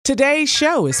Today's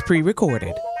show is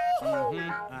pre-recorded. Y'all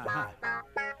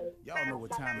know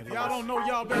what time it is. Y'all don't know,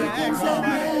 y'all better ask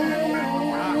somebody.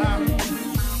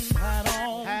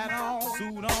 Hat on,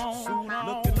 suit on,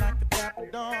 looking like the Dapper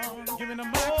Dawn, giving a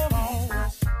microphone,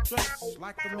 dressed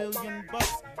like $1 million,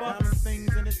 diamond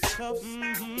things in its cuffs.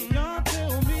 Y'all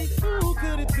tell me who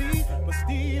could it be but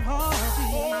Steve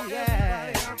Harvey?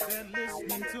 Yeah, out there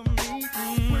listening to me.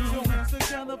 Put your hands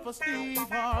together for Steve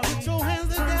Harvey. Put your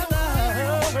hands together.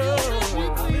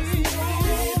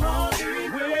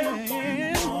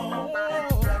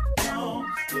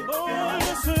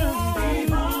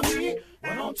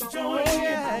 Why don't you join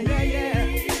me?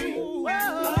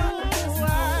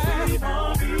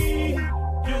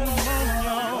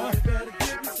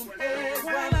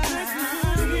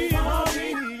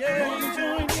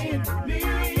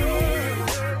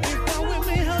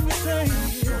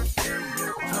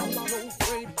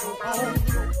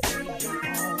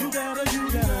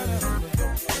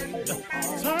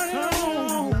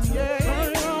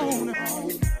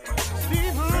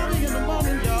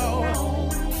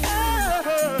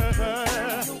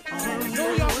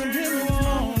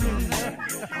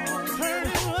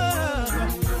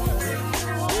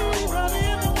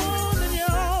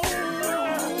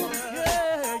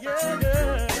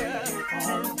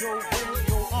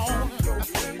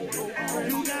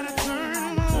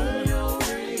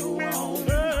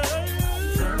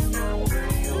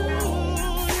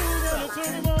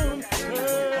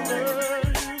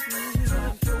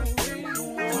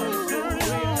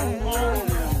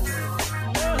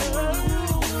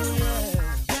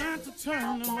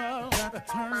 Turn them out.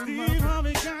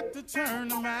 Got to turn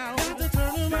them out.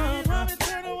 Probably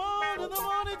turn them on to the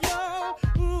morning, y'all.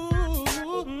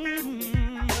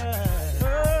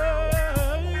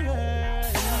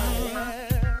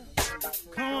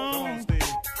 Come on, Steve.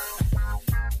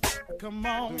 Come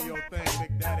on. Do your thing,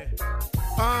 Big Daddy.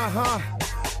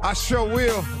 I sure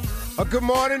will. Good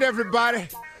morning, everybody.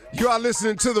 You are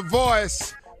listening to The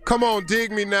Voice. Come on,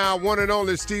 dig me now. One and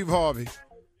only Steve Harvey.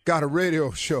 Got a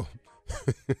radio show.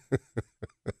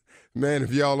 Man,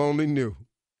 if y'all only knew.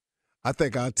 I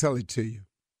think I'll tell it to you.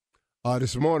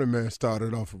 This morning, man,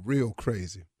 started off real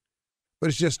crazy. But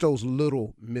it's just those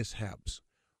little mishaps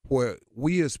where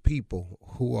we as people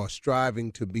who are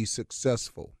striving to be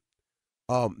successful,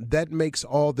 that makes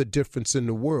all the difference in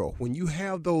the world. When you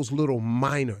have those little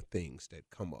minor things that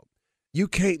come up, you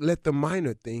can't let the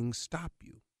minor things stop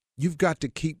you. You've got to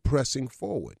keep pressing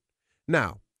forward.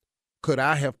 Now, could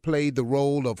I have played the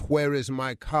role of where is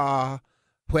my car?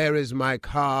 Where is my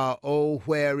car? Oh,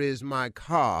 where is my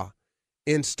car?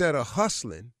 Instead of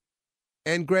hustling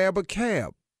and grab a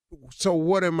cab. So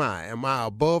what am I? Am I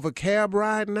above a cab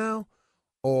ride now?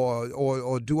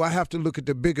 Or do I have to look at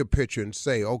the bigger picture and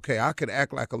say, okay, I could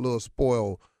act like a little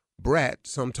spoiled brat,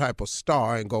 some type of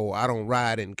star, and go, I don't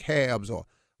ride in cabs, or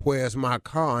where's my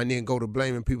car? And then go to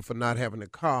blaming people for not having a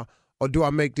car. Or do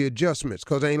I make the adjustments?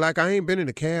 Because ain't like I ain't been in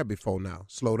a cab before now.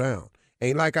 Slow down.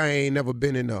 Ain't like I ain't never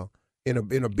been in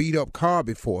a beat up car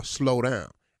before. Slow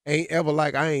down. Ain't ever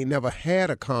like I ain't never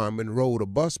had a car and rode a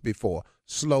bus before.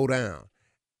 Slow down.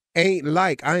 Ain't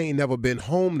like I ain't never been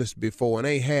homeless before and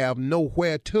ain't have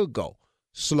nowhere to go.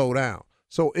 Slow down.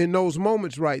 So in those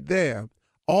moments right there,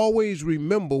 always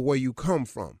remember where you come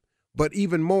from. But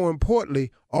even more importantly,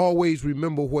 always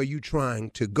remember where you're trying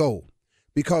to go.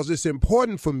 Because it's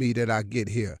important for me that I get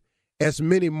here as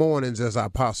many mornings as I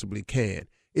possibly can.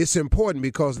 It's important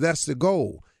because that's the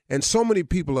goal. And so many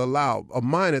people allow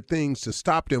minor things to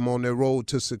stop them on their road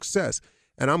to success.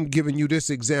 And I'm giving you this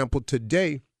example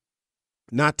today,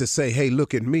 not to say, hey,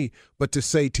 look at me, but to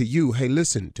say to you, hey,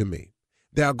 listen to me.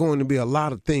 There are going to be a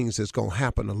lot of things that's going to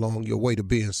happen along your way to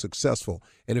being successful.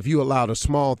 And if you allow the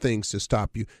small things to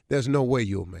stop you, there's no way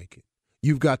you'll make it.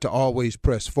 You've got to always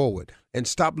press forward and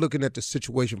stop looking at the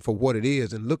situation for what it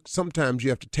is. And look, sometimes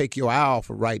you have to take your eye off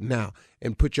of right now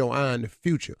and put your eye on the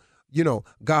future. You know,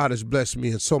 God has blessed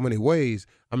me in so many ways.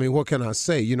 I mean, what can I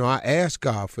say? You know, I asked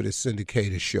God for this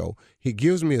syndicated show. He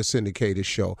gives me a syndicated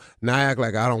show. Now I act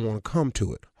like I don't want to come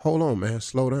to it. Hold on, man.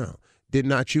 Slow down. Did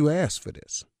not you ask for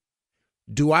this?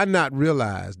 Do I not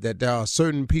realize that there are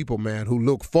certain people, man, who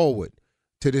look forward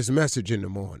to this message in the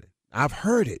morning? I've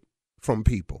heard it from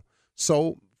people.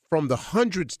 So from the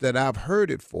hundreds that I've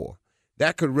heard it for,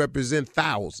 that could represent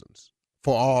thousands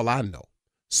for all I know.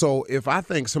 So if I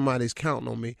think somebody's counting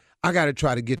on me, I got to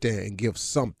try to get there and give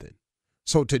something.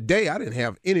 So today I didn't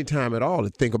have any time at all to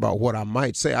think about what I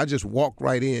might say. I just walked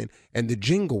right in and the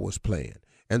jingle was playing.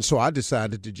 And so I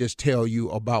decided to just tell you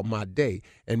about my day,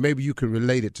 and maybe you can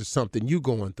relate it to something you're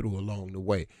going through along the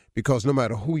way, because no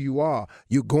matter who you are,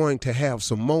 you're going to have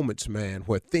some moments, man,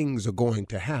 where things are going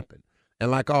to happen.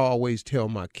 And like I always tell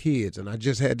my kids, and I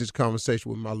just had this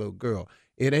conversation with my little girl,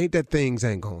 it ain't that things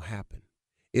ain't going to happen.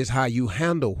 It's how you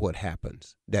handle what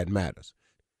happens that matters.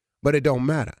 But it don't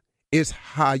matter. It's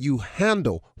how you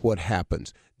handle what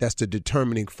happens that's the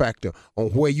determining factor on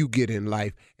where you get in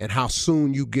life and how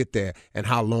soon you get there and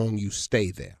how long you stay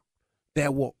there.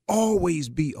 There will always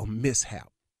be a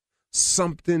mishap,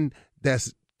 something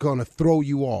that's going to throw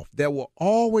you off. There will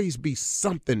always be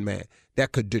something, man,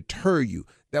 that could deter you.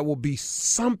 There will be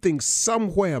something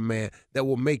somewhere, man, that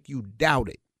will make you doubt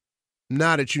it.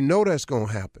 Now that you know that's going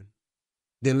to happen,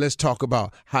 then let's talk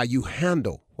about how you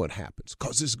handle what happens,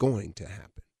 because it's going to happen.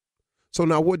 So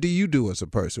now what do you do as a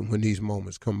person when these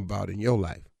moments come about in your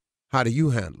life? How do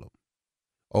you handle them?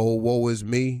 Oh, woe is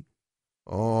me.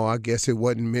 Oh, I guess it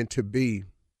wasn't meant to be.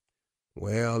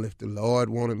 Well, if the Lord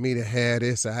wanted me to have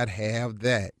this, I'd have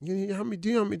that. Do you know how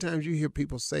many times you hear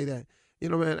people say that? You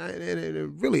know, man, it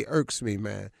really irks me,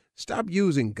 man. Stop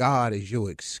using God as your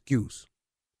excuse.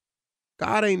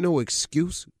 God ain't no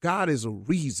excuse. God is a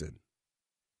reason.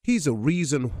 He's a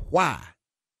reason why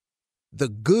the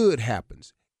good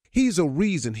happens. He's a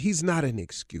reason. He's not an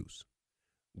excuse.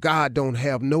 God don't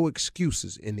have no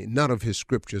excuses in none of his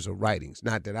scriptures or writings.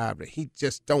 Not that I've read. He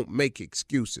just don't make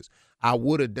excuses. I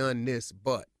would have done this,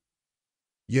 but,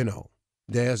 you know,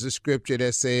 there's a scripture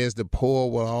that says the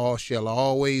poor shall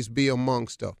always be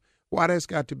amongst us. Why, that's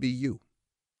got to be you.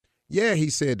 Yeah, he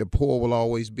said the poor will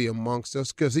always be amongst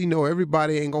us because he know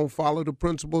everybody ain't going to follow the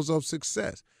principles of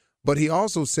success. But he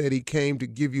also said he came to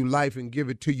give you life and give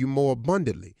it to you more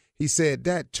abundantly. He said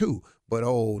that too. But,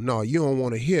 oh, no, you don't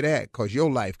want to hear that because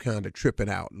your life kind of tripping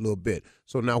out a little bit.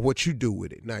 So now what you do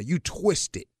with it? Now you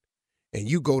twist it and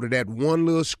you go to that one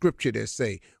little scripture that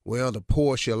say, well, the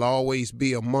poor shall always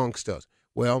be amongst us.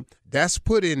 Well, that's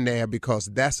put in there because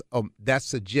that's a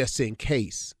just in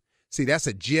case. See, that's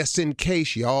a just in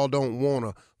case y'all don't want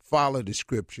to follow the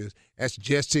scriptures. That's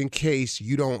just in case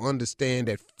you don't understand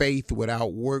that faith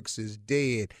without works is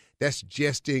dead. That's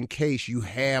just in case you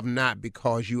have not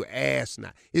because you ask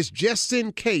not. It's just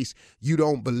in case you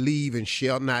don't believe and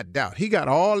shall not doubt. He got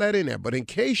all that in there. But in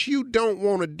case you don't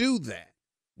want to do that,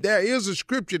 there is a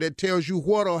scripture that tells you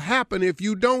what will happen if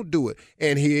you don't do it.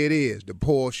 And here it is. The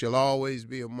poor shall always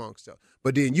be amongst us.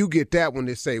 But then you get that when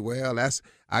they say, well,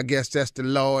 I guess that's the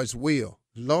Lord's will.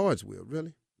 Lord's will,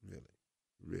 really?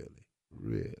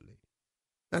 Really?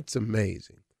 That's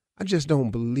amazing. I just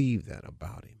don't believe that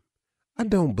about him. I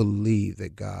don't believe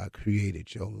that God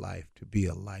created your life to be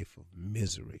a life of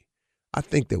misery. I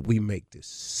think that we make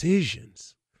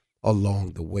decisions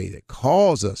along the way that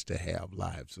cause us to have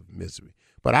lives of misery.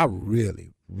 But I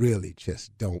really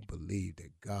just don't believe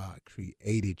that God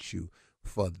created you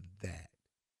for that.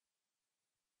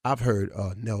 I've heard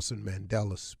Nelson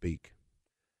Mandela speak.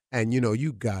 And, you know,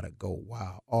 you got to go,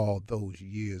 wow, all those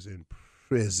years in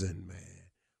prison, man.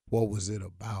 What was it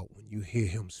about? When you hear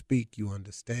him speak, you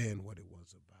understand what it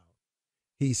was about.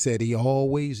 He said he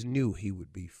always knew he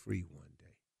would be free one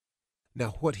day.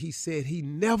 Now, what he said he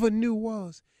never knew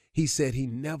was, he said he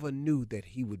never knew that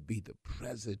he would be the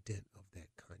president of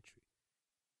that country.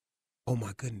 Oh,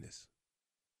 my goodness.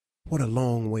 What a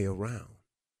long way around.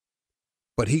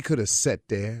 But he could have sat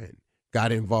there and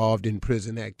got involved in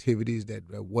prison activities that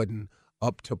wasn't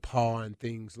up to par and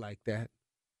things like that.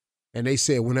 And they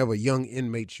said whenever young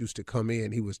inmates used to come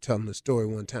in, he was telling a story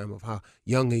one time of how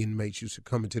young inmates used to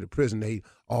come into the prison. They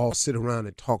all sit around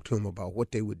and talk to him about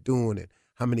what they were doing and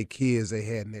how many kids they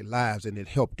had in their lives. And it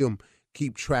helped them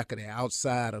keep track of their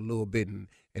outside a little bit. And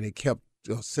it kept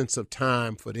a sense of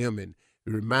time for them. And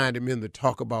it reminded them to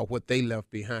talk about what they left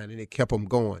behind. And it kept them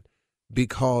going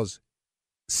because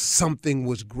something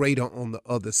was greater on the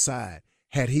other side.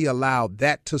 Had he allowed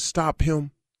that to stop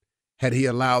him, had he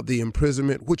allowed the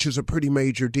imprisonment, which is a pretty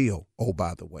major deal, oh,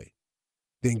 by the way,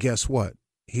 then guess what?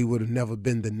 He would have never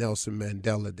been the Nelson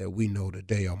Mandela that we know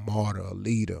today, a martyr, a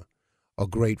leader, a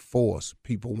great force.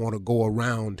 People want to go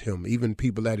around him. Even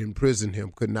people that imprisoned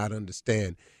him could not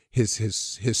understand his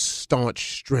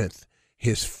staunch strength,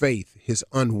 his faith, his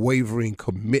unwavering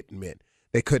commitment.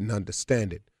 They couldn't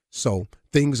understand it. So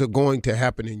things are going to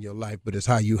happen in your life, but it's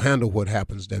how you handle what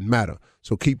happens that matter.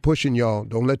 So keep pushing, y'all.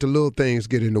 Don't let the little things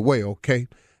get in the way, okay?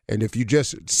 And if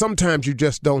sometimes you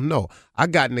just don't know. I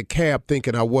got in the cab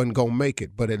thinking I wasn't going to make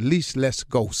it, but at least let's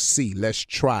go see. Let's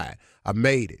try. I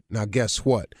made it. Now, guess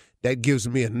what? That gives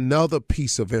me another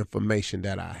piece of information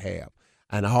that I have.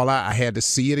 And I had to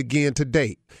see it again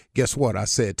today. Guess what? I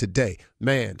said today,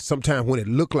 man, sometimes when it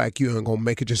look like you ain't going to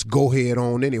make it, just go head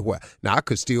on anywhere. Now, I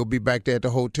could still be back there at the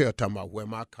hotel talking about where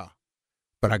my car.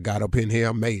 But I got up in here,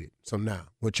 I made it. So now,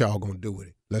 what y'all going to do with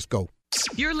it? Let's go.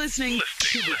 You're listening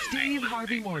to the Steve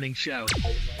Harvey Morning Show.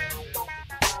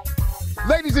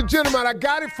 Ladies and gentlemen, I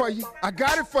got it for you.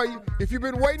 If you've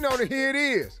been waiting on it, here it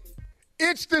is.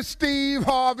 It's the Steve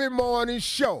Harvey Morning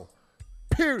Show,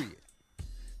 period.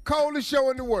 Coldest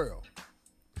show in the world.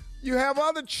 You have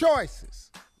other choices.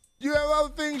 You have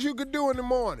other things you can do in the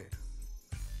morning.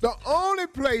 The only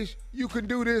place you can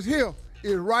do this here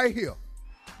is right here.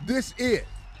 This it.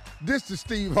 This the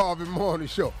Steve Harvey Morning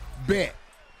Show. Bet.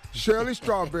 Shirley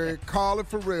Strawberry, Carla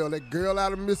Farrell, that girl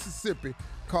out of Mississippi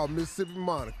called Mississippi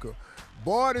Monica.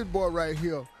 Boy, this boy right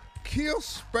here, Kill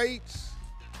Spates,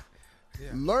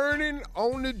 Learning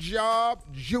on the Job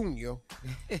Junior,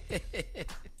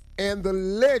 and the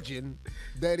legend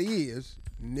that is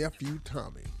Nephew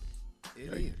Tommy.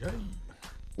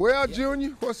 Well,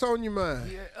 Junior, what's on your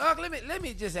mind? Yeah, let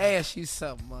me just ask you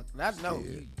something, Uncle. I know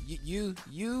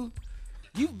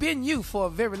you've been you for a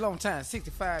very long time,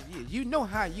 65 years. You know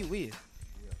how you is.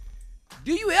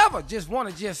 Do you ever just want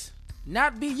to just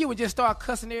not be you and just start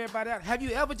cussing everybody out? Have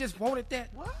you ever just wanted that?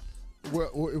 What?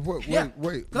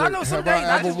 Wait. I know some days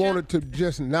I ever wanted to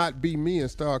just not be me and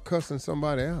start cussing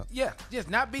somebody out? Yeah, just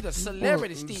not be the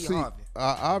celebrity Steve Harvey.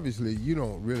 Obviously, you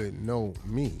don't really know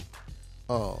me.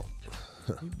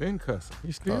 You've been cussing.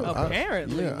 You still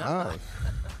apparently not.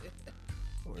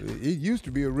 It used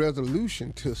to be a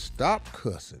resolution to stop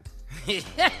cussing.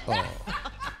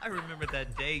 I remember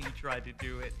that day you tried to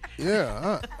do it.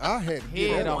 Yeah, I had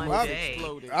head almost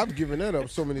exploded. I've given that up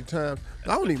so many times.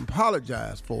 I don't even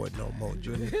apologize for it no more,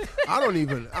 Junior. I don't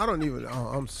even. Oh,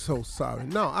 I'm so sorry.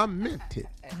 No, I meant it.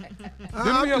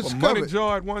 Didn't we have a money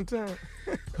jar at one time?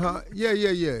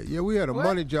 Yeah. We had a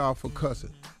money jar for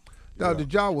cussing. Now, the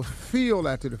jar was filled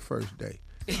after the first day.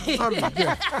 I mean,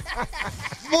 just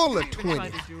full of 20. I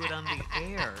tried to do it on the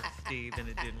air, Steve, and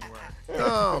it didn't work.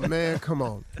 Oh, man, come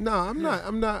on. No, I'm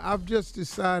not. I've just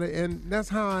decided, and that's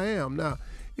how I am. Now,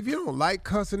 if you don't like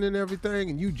cussing and everything,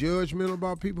 and you judgmental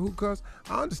about people who cuss,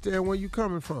 I understand where you're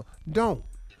coming from.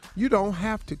 You don't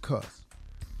have to cuss.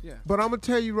 Yeah. But I'm going to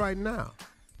tell you right now,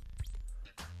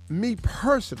 me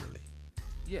personally,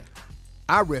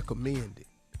 I recommend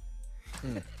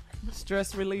it.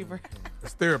 Stress reliever.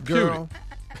 It's therapeutic. Girl,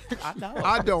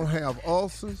 I don't have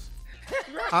ulcers.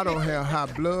 I don't have high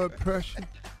blood pressure,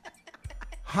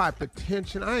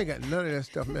 hypertension. I ain't got none of that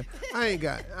stuff, man. I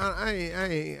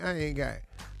ain't got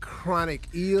chronic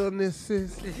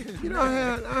illnesses. You know,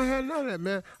 I had none of that,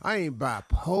 man. I ain't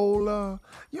bipolar.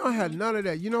 You don't have none of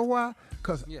that. You know why?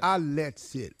 Because I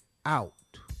lets it out.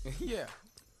 Yeah.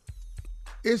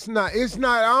 It's not,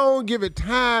 I don't give it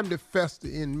time to fester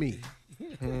in me.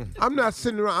 I'm not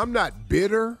sitting around. I'm not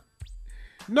bitter.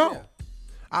 No.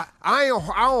 I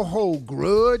don't hold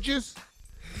grudges.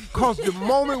 Because the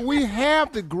moment we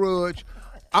have the grudge,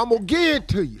 I'm going to give it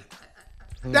to you.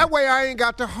 That way I ain't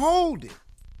got to hold it.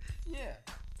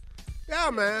 Yeah,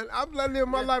 man. I'm living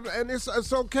my life, and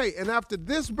it's okay. And after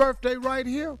this birthday right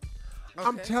here,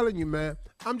 I'm telling you, man,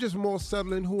 I'm just more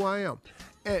settled in who I am.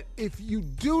 And if you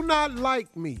do not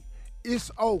like me,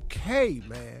 it's okay,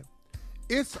 man.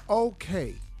 It's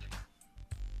okay.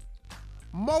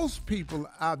 Most people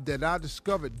that I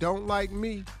discovered don't like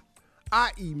me,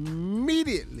 I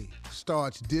immediately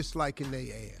starts disliking their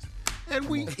ass. And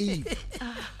we even.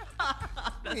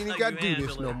 We ain't got to do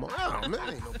this no more. Oh, man,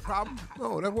 ain't no problem.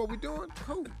 No, that's what we doing?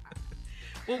 Cool.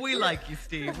 Well, we like you,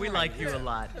 Steve. We like you a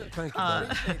lot. Thank you,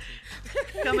 baby.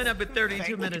 Coming up at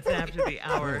 32 minutes after the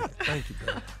hour. Thank you,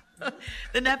 baby.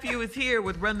 The nephew is here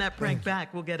with Run That Prank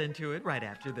Back. We'll get into it right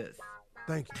after this.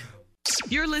 Thank you.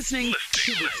 You're listening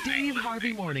to the Steve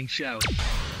Harvey Morning Show.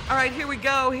 All right, here we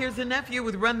go. Here's the nephew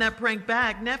with Run That Prank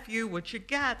Back. Nephew, what you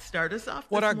got? Start us off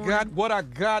What I got.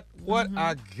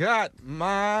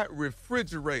 My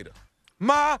refrigerator.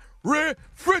 My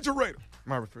refrigerator.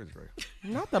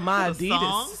 Not the My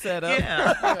Adidas setup.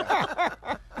 Yeah.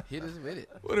 Hit us with it.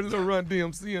 What a little Run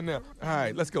DMC in there. All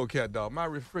right, let's go, cat dog. My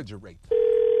refrigerator.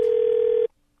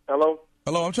 Hello?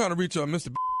 Hello, I'm trying to reach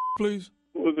Mr. please.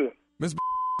 Who's this? Mr.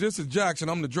 This is Jackson.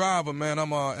 I'm the driver, man.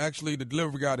 I'm actually the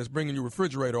delivery guy that's bringing your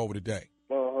refrigerator over today.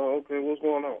 Okay. What's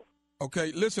going on?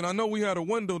 Okay, listen, I know we had a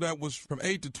window that was from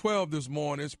 8 to 12 this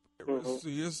morning. It's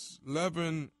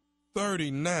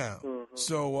 11:30 now.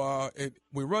 So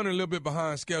we're running a little bit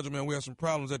behind schedule, man. We have some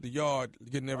problems at the yard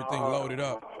getting everything loaded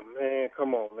up. Oh, man,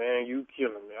 come on, man. You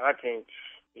killing me. I can't.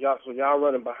 Y'all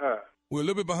running behind. We're a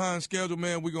little bit behind schedule,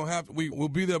 man. We'll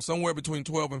be there somewhere between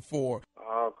 12 and 4.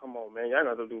 Oh, come on, man. Y'all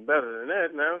got to do better than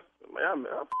that now. Man,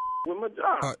 I'm with my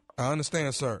job. I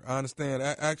understand, sir. I understand.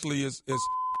 Actually, it's.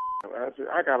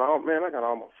 I got all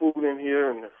my food in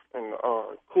here and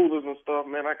coolers and stuff,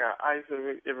 man. I got ice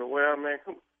everywhere, man.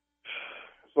 Come.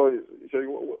 So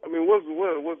I mean, what's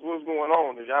going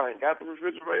on? Is y'all ain't got the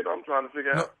refrigerator? I'm trying to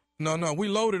figure out. No. We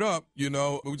loaded up. You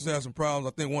know, we just had some problems.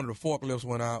 I think one of the forklifts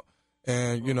went out,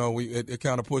 and you know, it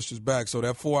kind of pushed us back. So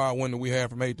that 4-hour window we had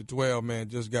from 8 to 12, man,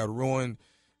 just got ruined.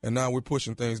 And now we're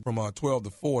pushing things from 12 to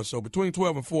 4. So between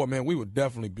 12 and 4, man, we would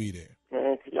definitely be there.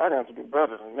 Man, y'all got to do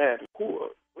better than that. Who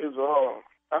is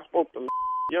I spoke to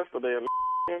yesterday.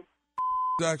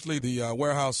 He's actually the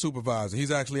warehouse supervisor.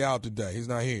 He's actually out today. He's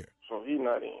not here. So he's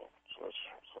not in.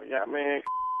 So yeah, man.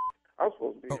 I'm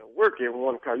supposed to be at work at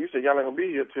 1 o'clock. You said y'all ain't gonna be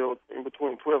here till in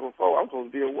between 12 and 4. I'm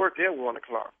supposed to be at work at 1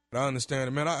 o'clock. I understand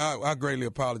it, man. I greatly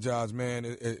apologize, man.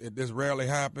 This rarely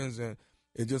happens, and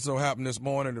it just so happened this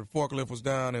morning the forklift was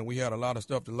down, and we had a lot of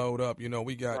stuff to load up. You know,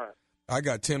 I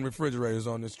got 10 refrigerators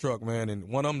on this truck, man, and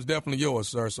one of them's definitely yours,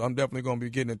 sir. So I'm definitely gonna be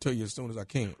getting it to you as soon as I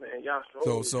can. Man, y'all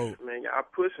man, y'all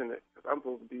pushing it because I'm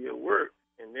supposed to be at work.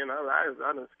 And then I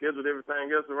done scheduled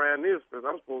everything else around this because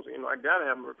I'm supposed to, I got to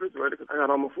have my refrigerator because I got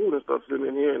all my food and stuff sitting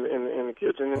in here in the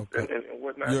kitchen and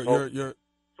whatnot.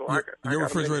 Your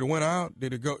refrigerator went out?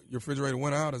 Did it go? Your refrigerator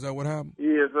went out? Is that what happened?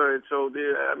 Yeah, sir. It sure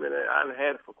did. I mean, I done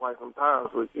had it for quite some time,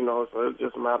 so, so it's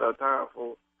just a matter of time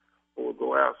for it to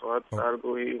go out. So I decided to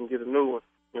go ahead and get a new one,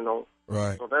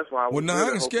 Right. So that's why I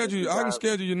can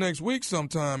schedule you next week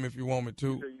sometime if you want me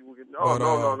to. No. I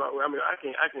mean, I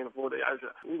can't afford it.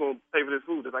 We're gonna pay for this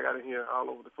food that I got in here all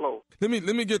over the floor. Let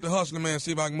me get the hustler, man.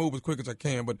 See if I can move as quick as I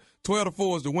can. But 12 to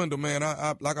 4 is the window, man.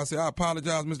 I like I said, I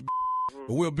apologize, Mr.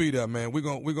 But we'll be there, man. We're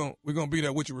gonna be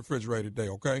there with your refrigerator today,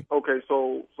 okay? Okay.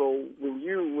 So when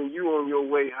you on your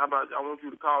way, how about I want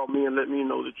you to call me and let me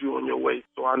know that you on your way,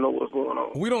 so I know what's going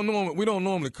on. We don't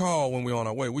normally call when we're on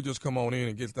our way. We just come on in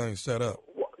and get things set up.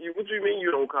 What do you mean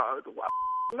you don't call? Why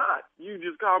not? You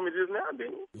just called me just now,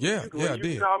 didn't you? Yeah, I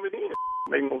did. You called me then.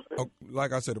 Make no sense.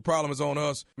 Like I said, the problem is on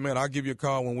us. Man, I'll give you a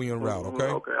call when we en route, okay?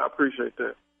 Okay, I appreciate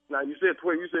that. Now, you said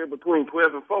 12. You said between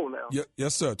 12 and 4 now.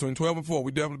 Yes, sir. Between 12 and 4,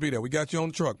 we definitely be there. We got you on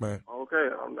the truck, man. Okay,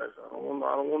 I don't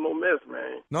want no mess,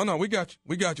 man. No, we got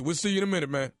you. We'll see you in a minute,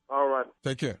 man. All right.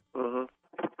 Take care.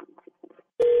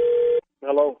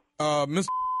 Hello? Mr.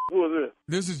 Who is this?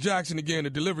 This is Jackson again, the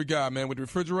delivery guy, man, with the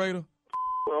refrigerator.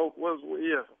 Well,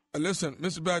 yes. Listen,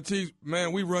 Mr. Baptiste,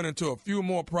 man, we run into a few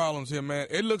more problems here, man.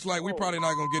 It looks like we probably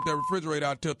not going to get that refrigerator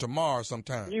out till tomorrow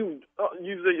sometime. You said,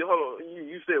 hold on,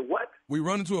 you said what? We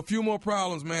run into a few more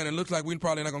problems, man. It looks like we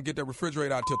probably not going to get that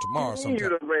refrigerator out till tomorrow sometime. You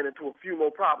done ran into a few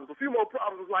more problems. A few more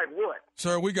problems like what?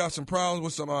 Sir, we got some problems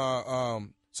with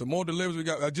some more deliveries we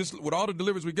got. Just with all the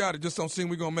deliveries we got, it just don't seem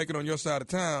we're going to make it on your side of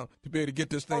town to be able to get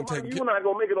this thing taken care of. You're not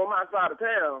going to make it on my side of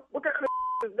town. What kind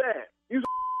of is that?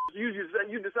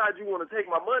 You decide you want to take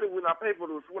my money when I pay for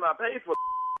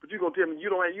but you gonna tell me you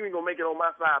ain't gonna make it on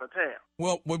my side of town.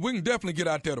 Well, we can definitely get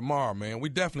out there tomorrow, man. We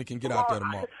definitely can get out there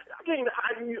tomorrow. I can't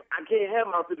have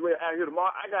my refrigerator out here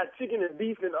tomorrow. I got chicken and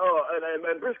beef and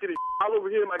brisket and all over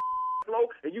here in my floor,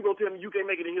 and you gonna tell me you can't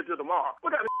make it in here till tomorrow?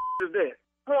 What kind of is that,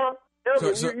 huh?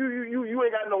 Sir, you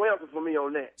ain't got no answer for me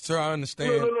on that. Sir, I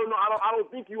understand. No. I don't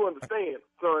think you understand,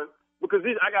 son. Because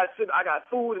I got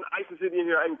food and ice sitting in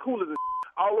here and coolers and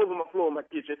all over my floor in my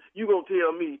kitchen. You gonna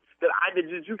tell me that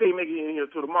you can't make it in here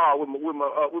till tomorrow with my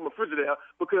refrigerator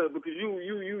because you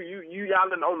y'all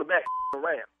on the back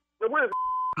around. Now where's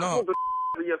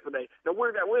yesterday? Now where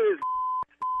is?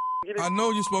 I know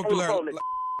you spoke to Larry.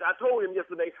 I told him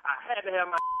yesterday I had to have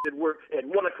my at work at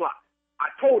 1 o'clock. I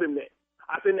told him that.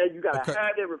 I said now you gotta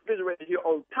have that refrigerator here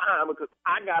on time because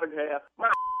I gotta have my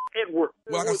at work.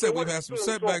 Well, like I said, we've had some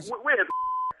setbacks. Where's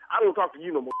I don't talk to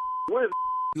you no more. Where's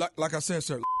like I said,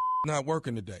 sir, not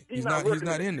working today. He's not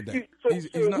in today. He's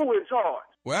not. Who in charge?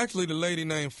 Well, actually, the lady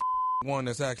named one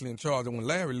that's actually in charge of when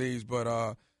Larry leaves, but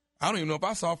I don't even know if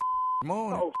I saw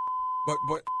morning. Oh,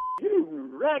 but you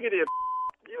raggedy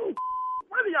you.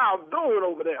 What are y'all doing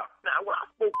over there? Now, when I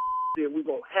spoke there, we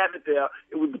gonna have it there.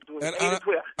 It was between 8 and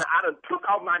 12. Now, I done took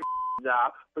off my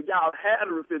job, but y'all had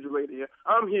a refrigerator here.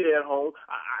 I'm here at home.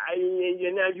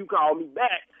 And now you call me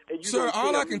back. And you sir,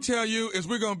 all I can tell you is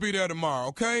we're going to be there tomorrow,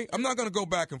 okay? I'm not going to go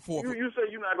back and forth. You say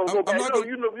you're not going to go back.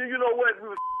 You know what?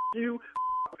 You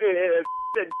and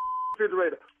that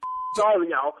refrigerator. So all of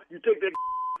y'all, you take that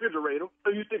refrigerator,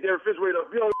 and you stick that refrigerator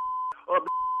up your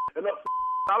and up.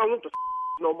 I don't want the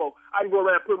no more. I can go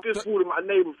around and put this food in my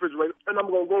neighbor's refrigerator, and I'm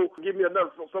going to go give me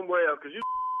another somewhere else, because you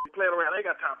playing around. I ain't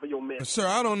got time for your mess. Sir,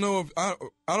 I don't know if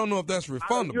that's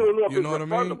refundable. You don't know if it's what I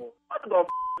mean? What the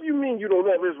you mean you don't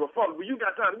know if it's refundable? You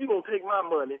got time. You gonna take my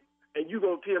money and you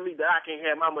gonna tell me that I can't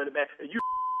have my money back and you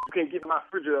can't get my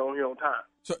refrigerator on here on time.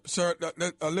 Sir,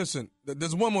 listen.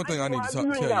 There's one more thing I need to tell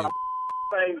you.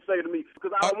 Thing to say to me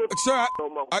because I don't want sir, no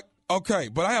more. Okay,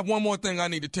 but I have one more thing I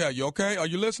need to tell you. Okay, are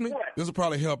you listening? What? This will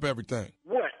probably help everything.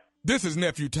 What? This is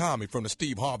Nephew Tommy from the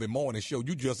Steve Harvey Morning Show.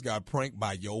 You just got pranked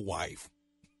by your wife.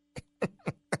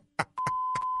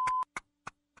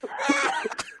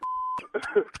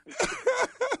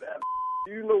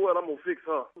 You know what? I'm gonna fix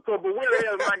her. So, but where the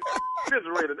hell is my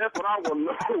refrigerator? That's what I want to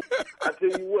know. I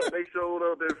tell you what, they showed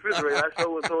up the refrigerator. I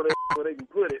showed them where they can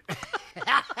put it.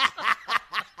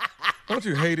 Don't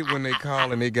you hate it when they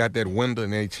call and they got that window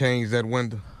and they change that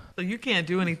window? So you can't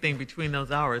do anything between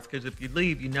those hours because if you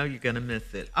leave, you know you're going to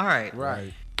miss it. All right.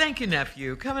 Right. Thank you,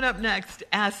 nephew. Coming up next,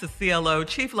 Ask the CLO,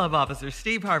 Chief Love Officer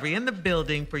Steve Harvey in the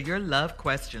building for your love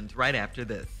questions right after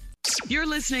this. You're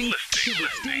listening to the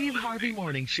Steve Harvey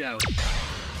Morning Show.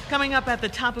 Coming up at the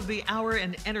top of the hour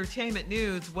in entertainment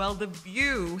news, well, The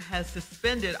View has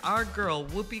suspended our girl,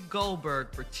 Whoopi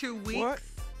Goldberg, for 2 weeks.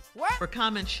 What? For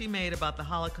comments she made about the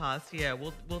Holocaust. Yeah,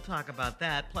 we'll talk about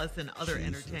that. Plus, in other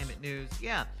entertainment news,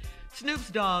 yeah, Snoop's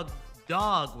dog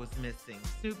was missing.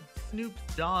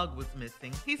 Snoop's dog was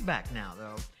missing. He's back now,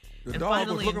 though. The dog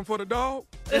was looking for the dog?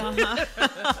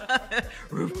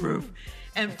 Roof, roof.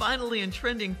 And finally, in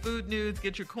trending food news,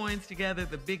 get your coins together.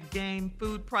 The big game,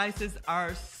 food prices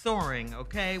are soaring,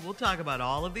 okay? We'll talk about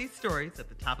all of these stories at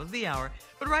the top of the hour.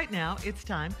 But right now, it's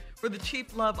time for the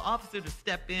Chief Love Officer to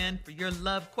step in for your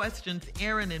love questions.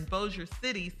 Aaron in Bossier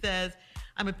City says,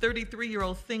 I'm a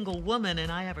 33-year-old single woman,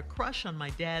 and I have a crush on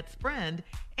my dad's friend,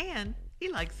 and he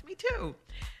likes me too.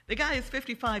 The guy is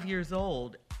 55 years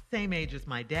old, same age as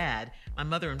my dad. My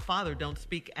mother and father don't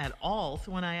speak at all,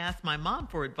 so when I asked my mom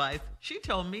for advice, she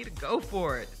told me to go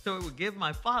for it, so it would give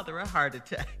my father a heart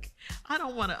attack. I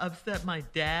don't want to upset my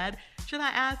dad. Should I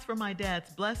ask for my dad's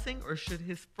blessing, or should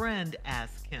his friend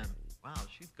ask him? Wow,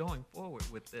 she's going forward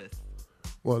with this.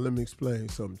 Well, let me explain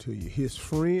something to you. His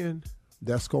friend,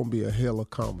 that's going to be a hell of a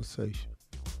conversation.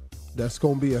 That's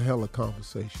going to be a hell of a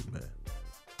conversation, man.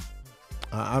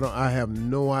 I have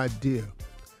no idea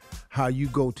how you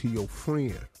go to your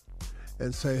friend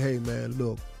and say, hey, man,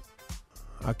 look,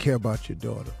 I care about your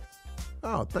daughter.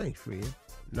 Oh, thanks, friend.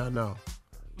 No,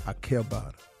 I care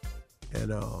about her.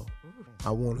 And I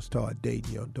want to start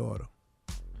dating your daughter.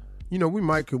 You know, we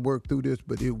might could work through this,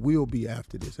 but it will be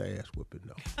after this ass whipping,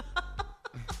 though.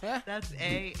 That's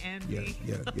A and B.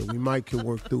 Yeah, we might could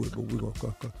work through it, but we're going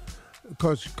to...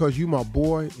 Because you my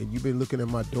boy, and you've been looking at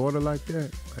my daughter like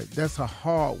that, that's a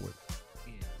hard one.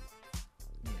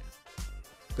 Yeah.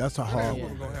 That's a hard one. That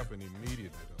wasn't going to happen immediately,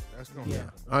 though. That's going to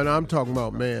happen. And I'm talking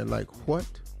about, man, like, what?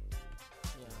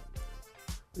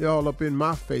 Y'all up in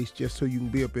my face just so you can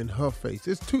be up in her face.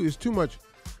 It's too much,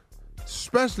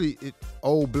 especially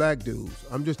old black dudes.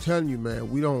 I'm just telling you, man,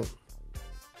 we don't.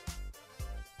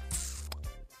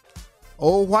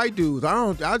 Old white dudes,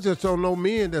 I just don't know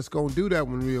men that's gonna do that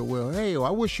one real well. Hey, I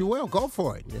wish you well. Go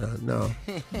for it. Yeah, no.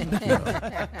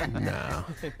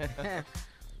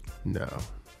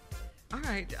 All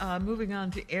right, moving on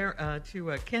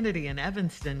to Kennedy in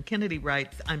Evanston. Kennedy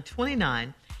writes, I'm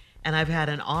 29, and I've had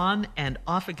an on and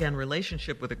off again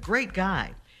relationship with a great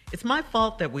guy. It's my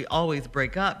fault that we always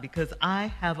break up because I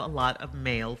have a lot of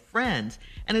male friends,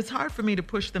 and it's hard for me to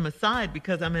push them aside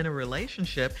because I'm in a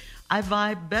relationship. I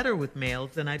vibe better with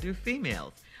males than I do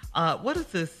females. What is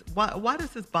this? Why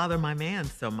does this bother my man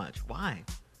so much? Why?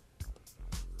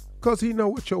 Because he know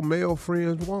what your male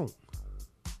friends want.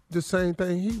 The same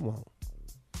thing he want.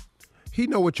 He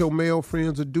know what your male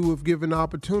friends will do if given the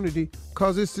opportunity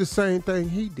because it's the same thing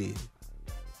he did.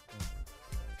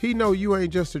 He know you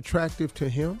ain't just attractive to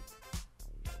him.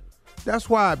 That's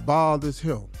why it bothers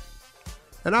him.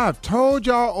 And I've told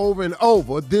y'all over and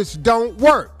over, this don't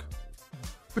work.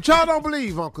 But y'all don't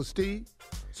believe Uncle Steve.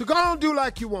 So go on do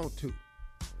like you want to.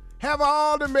 Have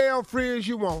all the male friends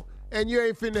you want, and you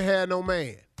ain't finna have no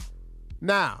man.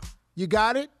 Now, you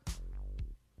got it?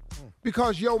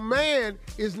 Because your man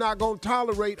is not gonna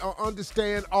tolerate or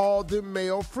understand all the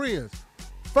male friends.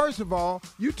 First of all,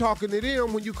 you talking to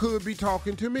them when you could be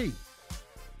talking to me.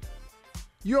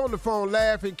 You on the phone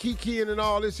laughing, kikiing and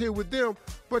all this here with them,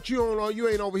 but you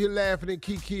ain't over here laughing and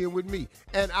kikiing with me.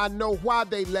 And I know why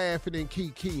they laughing and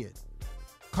kikiing.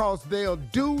 Because they'll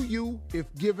do you if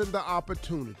given the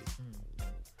opportunity.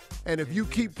 And if you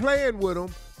keep playing with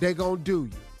them, they gonna do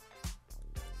you.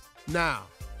 Now,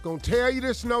 gonna tell you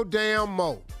this no damn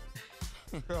more.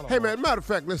 Hey man, matter of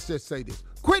fact, let's just say this.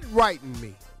 Quit writing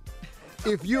me.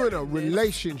 if you're in a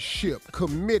relationship,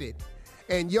 committed,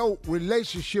 and your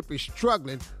relationship is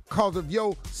struggling because of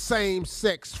your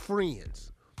same-sex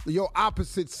friends, your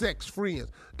opposite-sex friends.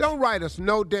 Don't write us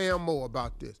no damn more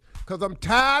about this, because I'm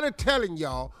tired of telling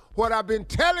y'all what I've been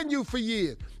telling you for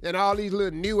years, and all these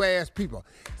little new-ass people.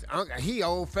 He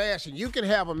old-fashioned. You can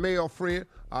have a male friend.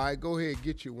 All right, go ahead,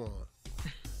 get you one.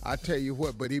 I tell you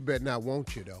what, but he better not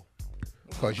want you, though,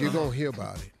 because you're going to hear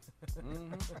about it.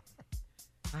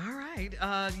 All right.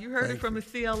 You heard it from a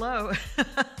CLO.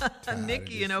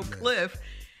 Nikki in Oak Cliff,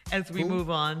 as we move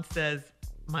on, says,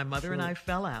 my mother and I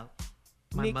fell out.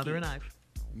 My mother and I.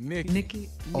 Nikki.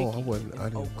 Oh, I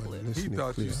didn't want to listen. He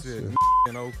thought you said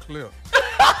in Oak Cliff.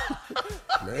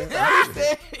 Man, I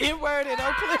said N-word in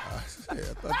Oak Cliff. I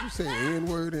thought you said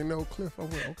N-word in Oak Cliff. I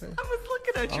went, okay. I was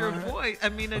looking at your voice. I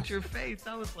mean, at your face.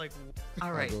 I was like,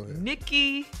 all right,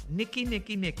 Nikki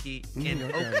in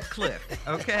Oak Cliff,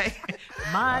 okay?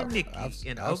 My Nikki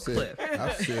in Oak Cliff.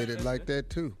 I've said it like that,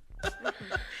 too.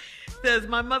 Says,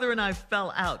 my mother and I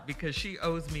fell out because she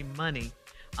owes me money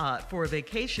for a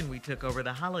vacation we took over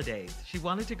the holidays. She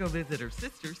wanted to go visit her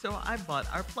sister, so I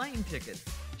bought our plane tickets.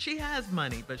 She has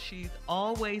money, but she's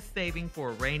always saving for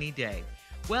a rainy day.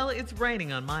 Well, it's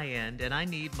raining on my end, and I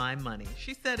need my money.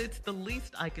 She said it's the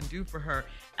least I can do for her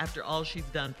after all she's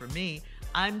done for me.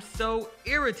 I'm so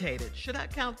irritated. Should I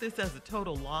count this as a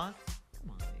total loss?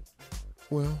 Come on, Nikki.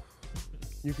 Well,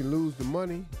 you can lose the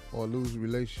money or lose the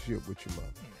relationship with your mother.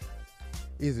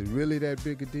 Is it really that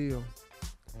big a deal?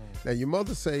 Now, your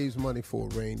mother saves money for a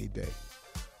rainy day.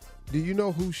 Do you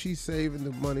know who she's saving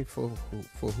the money for?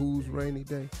 For whose rainy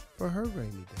day? For her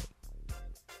rainy day.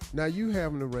 Now, you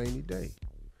having a rainy day.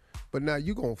 But now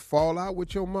you going to fall out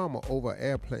with your mama over an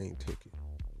airplane ticket.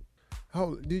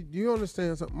 Do you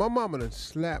understand something? My mama done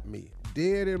slapped me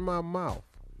dead in my mouth.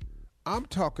 I'm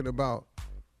talking about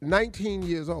 19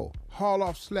 years old. Haul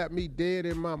off slapped me dead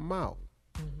in my mouth.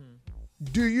 Mm-hmm.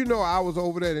 Do you know I was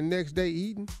over there the next day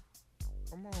eating?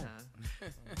 Come on.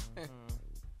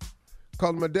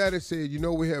 Because my daddy said, you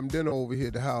know, we're having dinner over here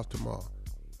at the house tomorrow.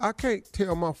 I can't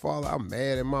tell my father I'm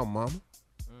mad at my mama.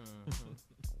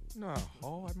 Mm-hmm. Nah,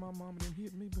 hard. My mama didn't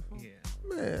hit me before. Yeah.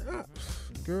 Man,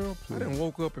 girl, please. I done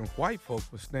woke up and white folk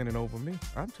was standing over me.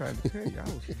 I'm trying to tell you, I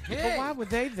was. But why were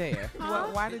they there?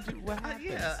 Why did you? What happened?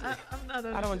 Yeah, I'm not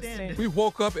understanding. I don't understand. We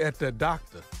woke up at the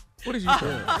doctor. What did you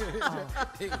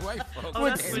say? White folks.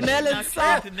 With smelling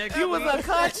salt. You was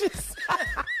unconscious.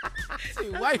 See,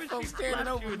 white folks standing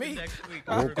over me.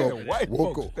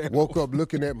 Woke up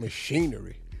looking at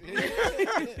machinery.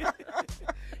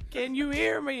 Can you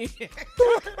hear me?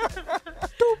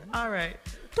 All right.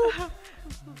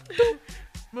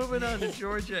 Moving on to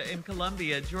Georgia and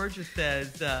Columbia. Georgia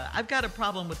says, I've got a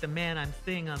problem with the man I'm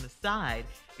seeing on the side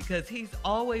because he's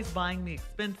always buying me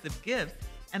expensive gifts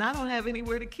and I don't have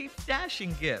anywhere to keep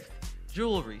stashing gifts.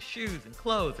 Jewelry, shoes, and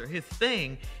clothes are his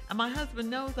thing, and my husband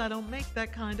knows I don't make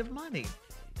that kind of money.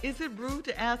 Is it rude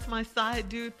to ask my side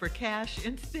dude for cash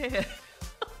instead?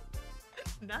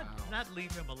 Not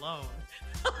leave him alone.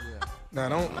 Yeah. Now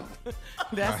don't.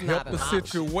 That's now not help the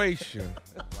situation.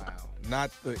 Wow.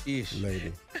 Not the issue.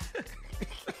 Lady.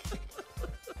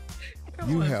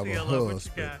 You have a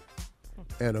husband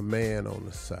and a man on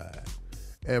the side.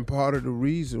 And part of the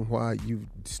reason why you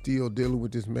still dealing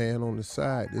with this man on the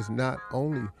side is not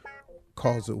only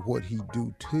because of what he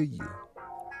do to you,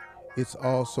 it's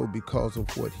also because of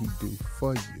what he do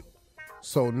for you.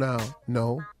 So now,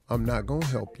 no, I'm not going to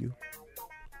help you.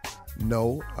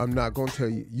 No, I'm not going to tell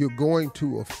you. You're going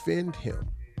to offend him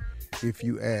if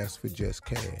you ask for just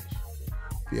cash.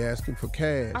 If you ask him for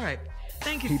cash, all right.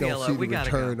 Thank you, he CLO. don't see the we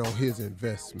return on his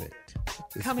investment.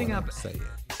 Coming up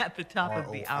at the top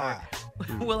of the hour,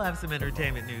 we'll have some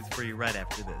entertainment news for you right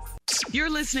after this.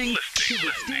 You're listening to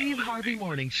the Steve Harvey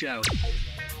Morning Show.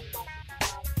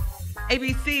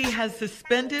 ABC has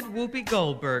suspended Whoopi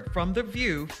Goldberg from The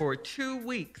View for 2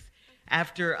 weeks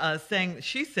after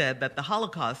she said that the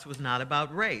Holocaust was not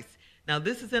about race. Now,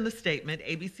 this is in a statement.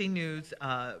 ABC News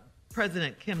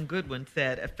President Kim Goodwin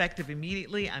said, effective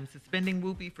immediately, I'm suspending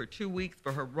Whoopi for 2 weeks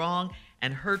for her wrong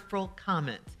and hurtful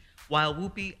comments. While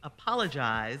Whoopi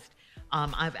apologized,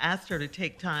 I've asked her to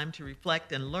take time to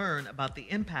reflect and learn about the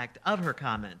impact of her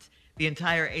comments. The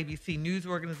entire ABC News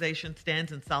organization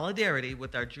stands in solidarity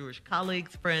with our Jewish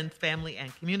colleagues, friends, family,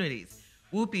 and communities.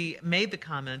 Whoopi made the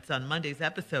comments on Monday's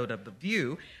episode of The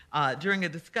View during a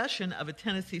discussion of a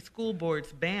Tennessee school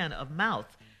board's ban of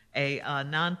Mouth, a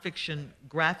nonfiction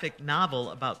graphic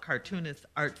novel about cartoonist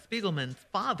Art Spiegelman's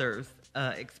father's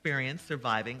experience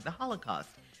surviving the Holocaust.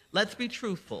 Let's be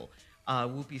truthful,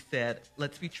 Whoopi said.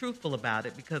 Let's be truthful about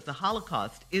it because the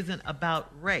Holocaust isn't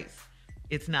about race.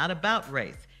 It's not about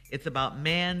race. It's about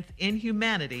man's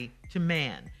inhumanity to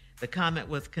man. The comment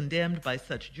was condemned by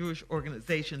such Jewish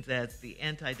organizations as the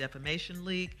Anti-Defamation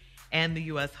League and the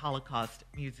U.S. Holocaust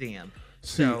Museum.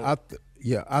 See,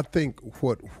 I think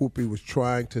what Whoopi was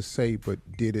trying to say but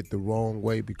did it the wrong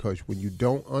way, because when you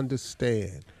don't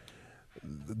understand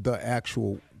the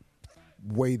actual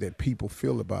way that people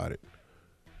feel about it,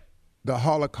 the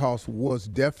Holocaust was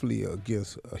definitely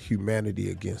against humanity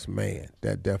against man.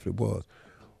 That definitely was.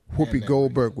 Whoopi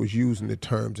Goldberg was using the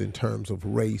terms in terms of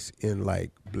race in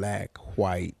like black,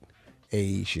 white,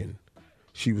 Asian.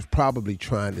 She was probably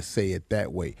trying to say it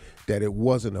that way, that it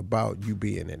wasn't about you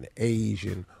being an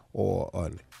Asian or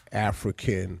an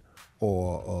African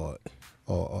or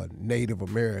a Native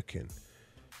American.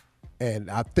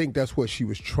 And I think that's what she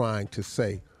was trying to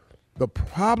say. The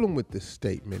problem with this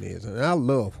statement is, and I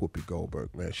love Whoopi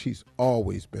Goldberg, man. She's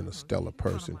always been a stellar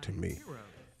person to me.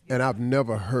 And I've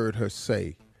never heard her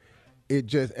say it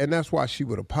just, and that's why she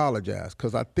would apologize,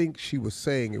 because I think she was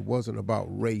saying it wasn't about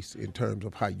race in terms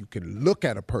of how you can look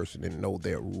at a person and know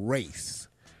their race.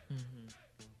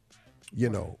 You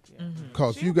know,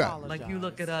 because you got... Like you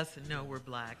look at us and know we're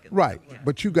black. And right,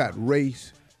 but you got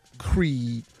race,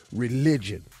 creed,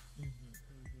 religion.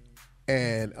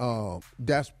 And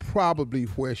that's probably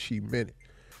where she meant it.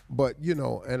 But, you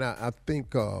know, and I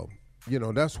think, you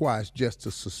know, that's why it's just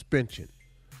a suspension.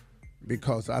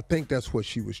 Because I think that's what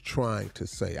she was trying to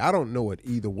say. I don't know it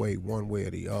either way, one way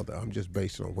or the other. I'm just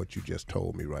basing on what you just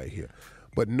told me right here.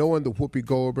 But knowing the Whoopi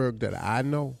Goldberg that I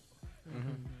know,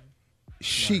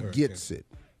 she gets it.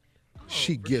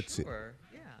 She gets it.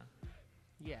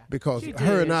 Yeah. Because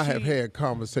her and I have had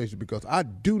conversations, because I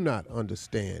do not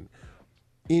understand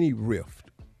any rift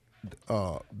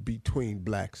between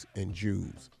blacks and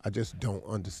Jews. I just don't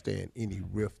understand any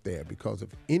rift there, because if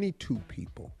any two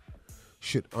people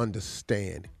should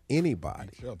understand anybody,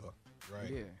 each other,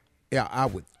 right? Yeah, I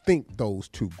would think those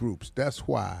two groups. That's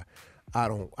why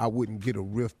I wouldn't get a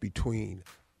rift between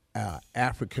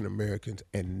African Americans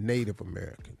and Native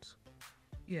Americans.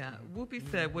 Yeah, Whoopi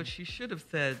said what she should have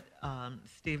said,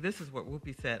 Steve, this is what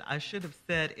Whoopi said. I should have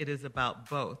said it is about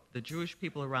both. The Jewish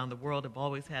people around the world have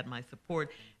always had my support,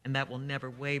 and that will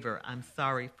never waver. I'm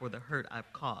sorry for the hurt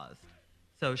I've caused.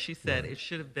 So she said it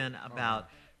should have been about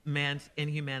man's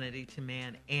inhumanity to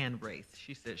man and race.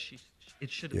 She said it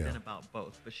should have been about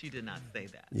both, but she did not say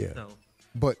that. Yeah. So,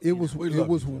 but it was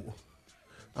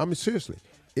I mean, seriously,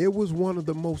 it was one of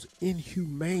the most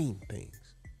inhumane things.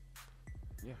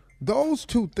 Yeah. Those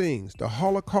two things, the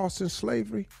Holocaust and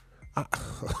slavery,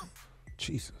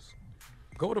 Jesus.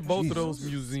 Go to both of those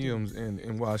museums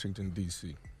in Washington,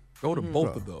 D.C. Go to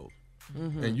both of those,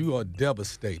 and you are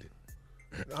devastated.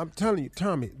 I'm telling you,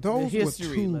 Tommy, those were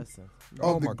two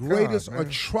of the greatest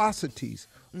atrocities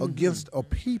against a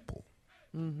people.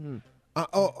 But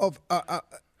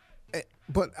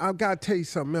I've got to tell you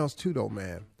something else too, though,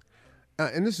 man.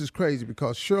 And this is crazy,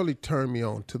 because Shirley turned me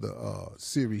on to the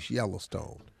series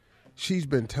Yellowstone. She's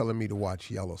been telling me to watch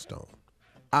Yellowstone.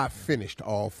 I finished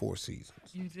all 4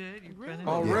 seasons. you did? You finished?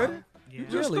 Already? Yeah. You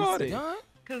just started.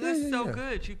 Because it's so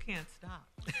good, you can't stop.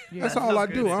 That's all I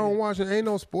do. I don't watch it. Ain't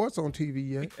no sports on TV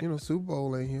yet. You know, Super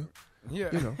Bowl ain't here. Yeah.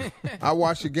 You know, I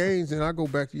watch the games and I go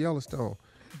back to Yellowstone.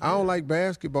 I don't like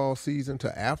basketball season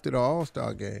till after the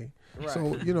All-Star game. Right.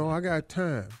 So, you know, I got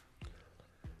time.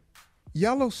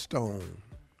 Yellowstone,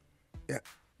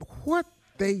 what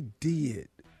they did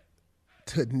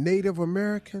to Native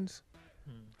Americans,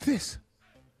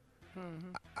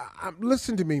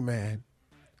 listen to me, man.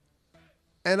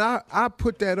 And I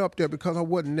put that up there because I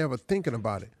wasn't never thinking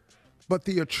about it. But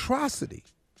the atrocity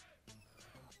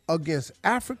against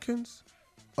Africans,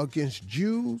 against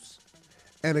Jews,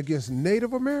 and against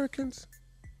Native Americans,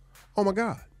 oh my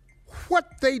God.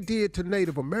 What they did to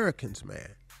Native Americans, man,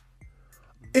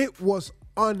 it was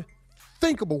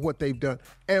unthinkable what they've done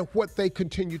and what they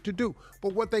continue to do.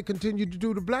 But what they continue to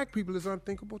do to black people is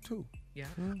unthinkable too. Yeah.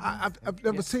 I've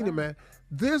never seen it, man.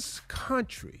 This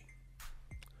country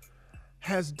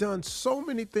has done so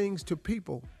many things to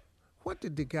people. What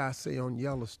did the guy say on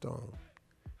Yellowstone?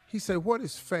 He said, what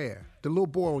is fair? The little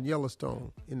boy on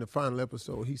Yellowstone in the final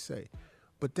episode, he said,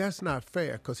 but that's not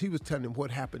fair, because he was telling him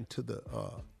what happened to the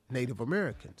Native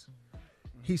Americans.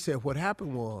 He said what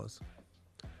happened was,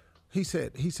 he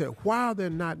said, why are there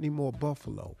not any more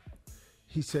buffalo?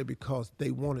 He said, because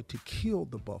they wanted to kill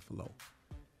the buffalo.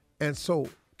 And so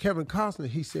Kevin Costner,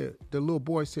 he said, the little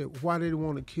boy said, why did they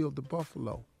want to kill the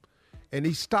buffalo? And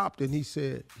he stopped and he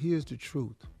said, here's the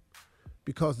truth.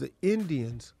 Because the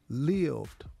Indians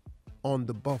lived on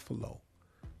the buffalo.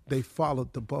 They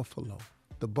followed the buffalo.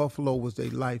 The buffalo was their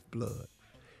lifeblood.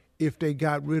 if they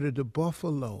got rid of the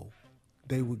buffalo,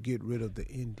 they would get rid of the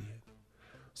Indian.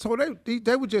 So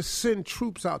they would just send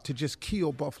troops out to just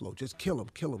kill buffalo, just kill them,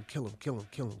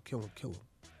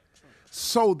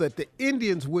 so that the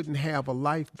Indians wouldn't have a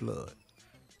lifeblood.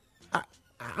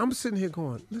 I'm sitting here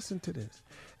going, listen to this.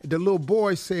 The little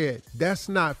boy said, that's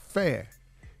not fair.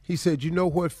 He said, you know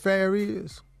what fair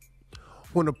is?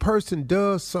 When a person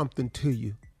does something to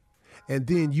you and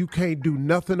then you can't do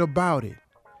nothing about it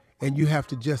and you have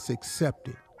to just accept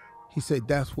it. He said,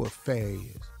 that's what fair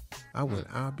is. I went,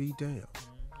 I'll be damned.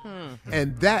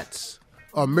 And that's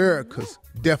America's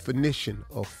definition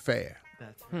of fair.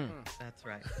 That's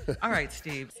right. All right,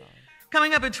 Steve.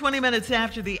 Coming up at 20 minutes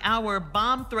after the hour,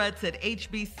 bomb threats at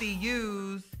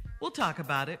HBCUs. We'll talk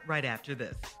about it right after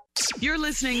this. You're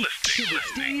listening to the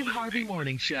Steve Harvey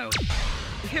Morning Show.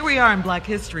 Here we are in Black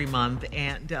History Month,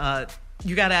 and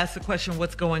you got to ask the question,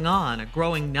 what's going on? A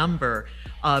growing number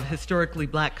of historically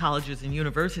black colleges and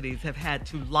universities have had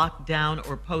to lock down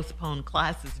or postpone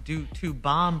classes due to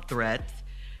bomb threats.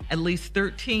 At least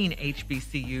 13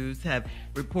 HBCUs have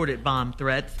reported bomb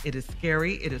threats. It is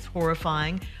scary. It is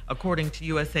horrifying. According to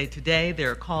USA Today, there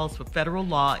are calls for federal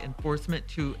law enforcement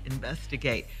to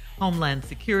investigate. Homeland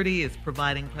Security is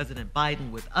providing President Biden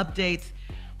with updates.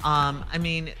 I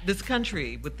mean, this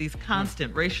country with these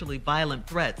constant racially violent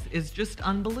threats is just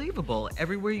unbelievable.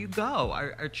 Everywhere you go,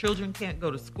 our children can't go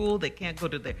to school. They can't go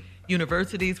to their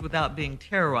universities without being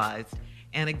terrorized.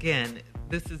 And again,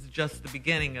 this is just the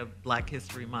beginning of Black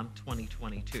History Month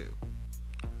 2022.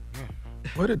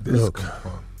 Where did this come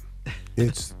from?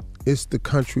 It's the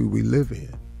country we live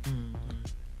in. Mm-hmm.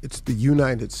 It's the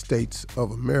United States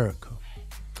of America.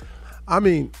 I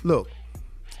mean, look,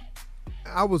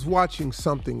 I was watching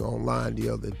something online the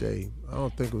other day. I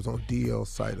don't think it was on DL's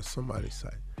site or somebody's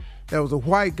site. There was a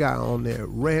white guy on there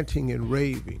ranting and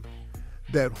raving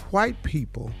that white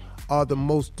people are the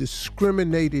most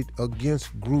discriminated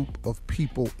against group of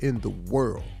people in the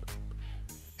world.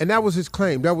 And that was his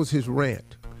claim. That was his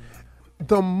rant.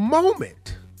 The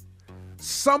moment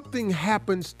something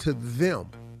happens to them,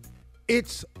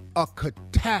 it's a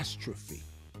catastrophe.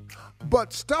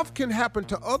 But stuff can happen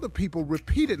to other people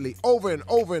repeatedly over and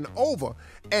over and over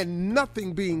and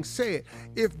nothing being said.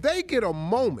 If they get a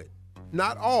moment,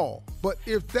 not all, but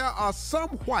if there are some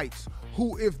whites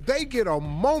who, if they get a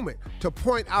moment to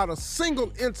point out a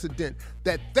single incident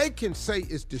that they can say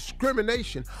is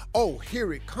discrimination, oh,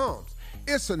 here it comes.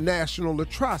 It's a national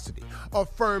atrocity,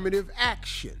 affirmative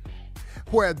action,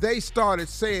 where they started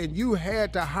saying you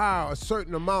had to hire a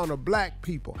certain amount of black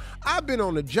people. I've been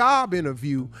on a job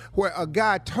interview where a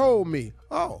guy told me,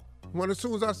 as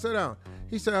soon as I sat down,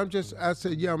 he said, I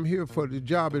said, yeah, I'm here for the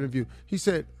job interview. He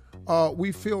said,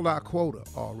 we filled our quota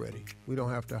already. We don't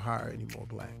have to hire any more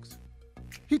blacks.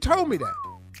 He told me that.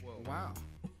 Whoa, wow.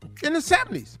 In the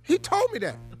 70s, he told me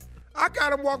that. I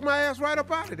got him walk my ass right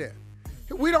up out of there.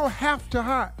 We don't have to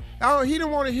hire. He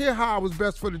didn't want to hear how I was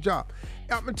best for the job.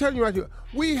 I'm telling you right here,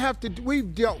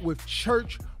 we've dealt with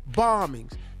church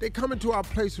bombings. They come into our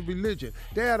place of religion.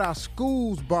 They're at our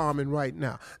schools bombing right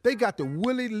now. They got the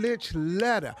Willie Lynch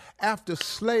letter after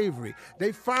slavery.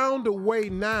 They found a way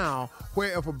now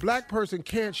where if a black person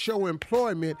can't show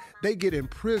employment, they get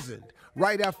imprisoned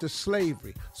right after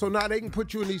slavery. So now they can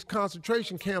put you in these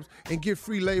concentration camps and get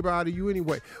free labor out of you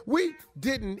anyway. We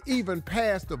didn't even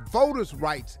pass the Voters'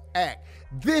 Rights Act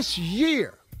this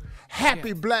year.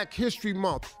 Happy Black History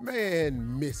Month.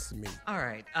 Man, miss me. All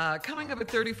right. Coming up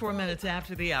at 34 minutes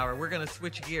after the hour, we're going to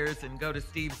switch gears and go to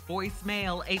Steve's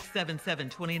voicemail,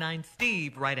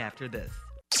 877-29-STEVE, right after this.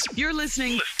 You're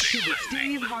listening to the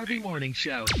Steve Harvey Morning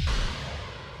Show.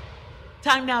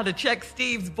 Time now to check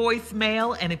Steve's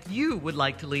voicemail. And if you would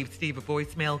like to leave Steve a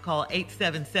voicemail, call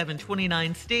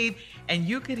 877-29-STEVE, and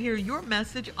you could hear your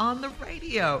message on the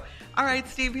radio. All right,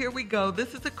 Steve, here we go.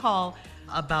 This is a call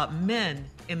about men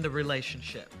in the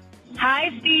relationship.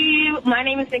 Hi, Steve. My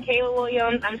name is Michaela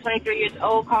Williams. I'm 23 years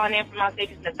old, calling in from Las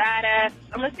Vegas, Nevada.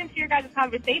 I'm listening to your guys'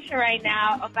 conversation right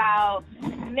now about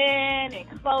men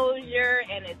and closure,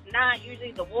 and it's not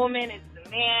usually the woman, it's the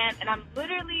man. And I'm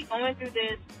literally going through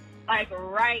this,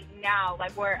 right now,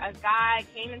 where a guy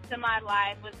came into my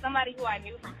life with somebody who I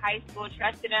knew from high school,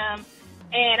 trusted him,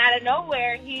 and out of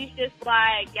nowhere, he's just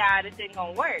yeah, this isn't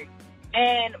going to work.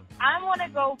 And I want to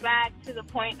go back to the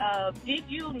point of, did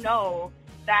you know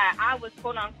that I was,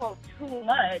 quote unquote, too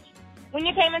much when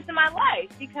you came into my life?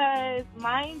 Because,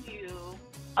 mind you,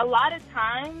 a lot of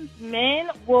times men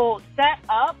will set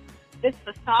up this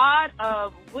facade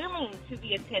of willing to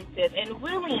be attentive and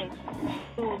willing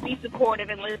to be supportive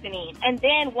and listening. And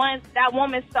then once that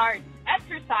woman starts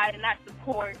exercising that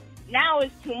support, now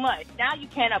it's too much. Now you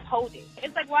can't uphold it.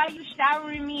 It's like, why are you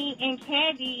showering me in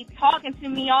candy, talking to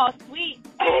me all sweet,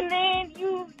 and then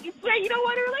you swear you don't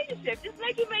want a relationship? Just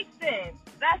make it make sense.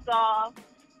 That's all.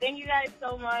 Thank you guys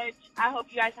so much. I hope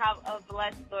you guys have a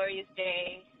blessed, glorious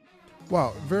day.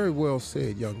 Wow, very well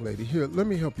said, young lady. Here, let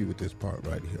me help you with this part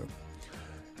right here.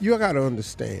 You got to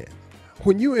understand,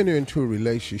 when you enter into a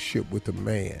relationship with a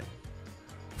man,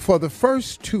 for the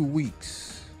first 2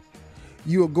 weeks,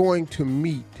 you are going to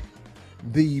meet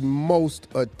the most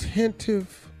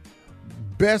attentive,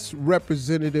 best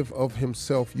representative of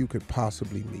himself you could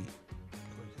possibly meet.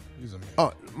 He's a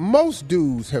man. Most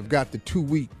dudes have got the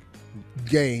 2-week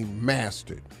game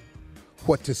mastered,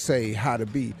 what to say, how to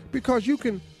be, because you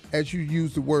can, as you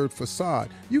use the word facade,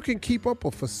 you can keep up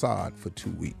a facade for 2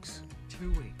 weeks.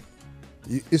 2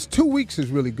 weeks. It's 2 weeks is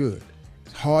really good.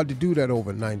 It's hard to do that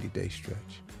over a 90-day stretch.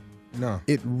 No.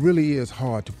 It really is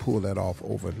hard to pull that off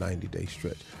over a 90-day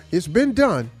stretch. It's been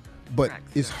done, but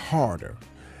it's harder.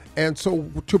 And so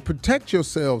to protect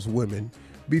yourselves, women,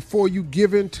 before you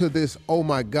give in to this, oh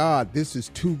my God, this is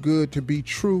too good to be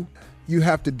true, you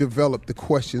have to develop the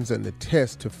questions and the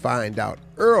tests to find out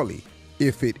early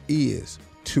if it is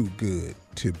too good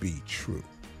to be true.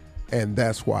 And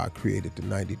that's why I created the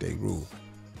 90-day rule.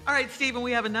 All right, Stephen,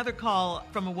 we have another call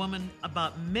from a woman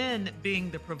about men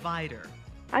being the provider.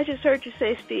 I just heard you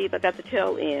say, Steve, I got the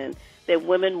tail end, that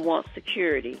women want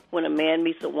security. When a man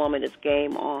meets a woman, it's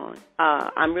game on.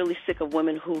 I'm really sick of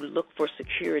women who look for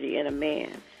security in a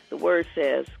man. The word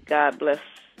says, God bless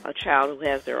a child who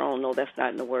has their own. No, that's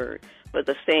not in the word. But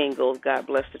the saying goes, God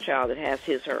bless the child that has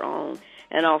his, her own.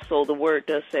 And also the word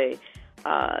does say,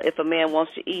 if a man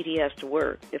wants to eat, he has to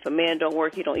work. If a man don't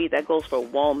work, he don't eat. That goes for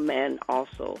woman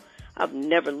also. I've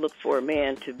never looked for a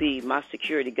man to be my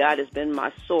security. God has been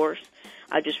my source.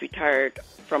 I just retired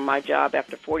from my job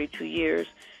after 42 years.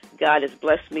 God has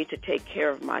blessed me to take care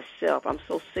of myself. I'm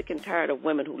so sick and tired of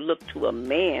women who look to a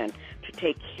man to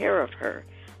take care of her.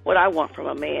 What I want from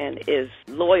a man is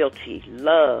loyalty,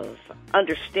 love,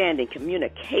 understanding,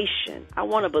 communication. I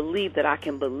want to believe that I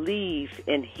can believe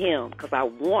in him because I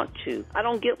want to. I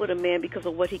don't get with a man because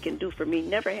of what he can do for me.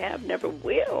 Never have, never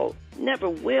will. Never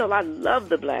will. I love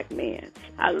the black man.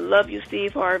 I love you,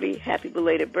 Steve Harvey. Happy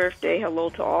belated birthday.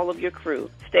 Hello to all of your crew.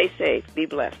 Stay safe. Be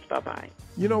blessed. Bye-bye.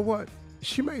 You know what?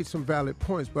 She made some valid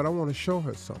points, but I want to show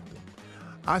her something.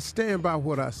 I stand by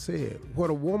what I said.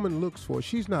 What a woman looks for,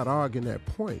 she's not arguing that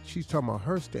point. She's talking about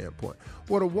her standpoint.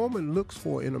 What a woman looks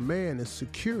for in a man is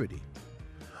security.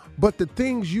 But the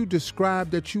things you describe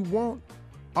that you want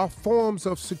are forms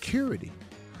of security.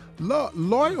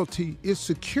 Loyalty is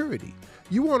security.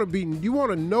 You want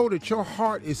to know that your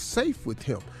heart is safe with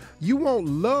him. You want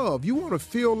love. You want to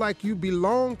feel like you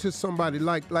belong to somebody,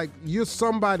 like you're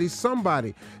somebody's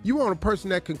somebody. You want a person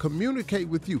that can communicate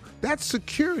with you. That's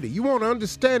security. You want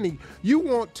understanding. You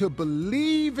want to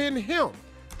believe in him.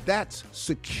 That's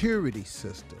security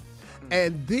system.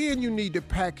 And then you need to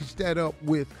package that up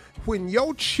with, when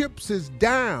your chips is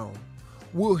down,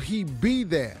 will he be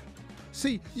there?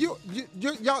 See,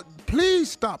 y'all, please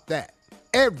stop that.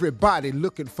 Everybody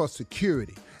looking for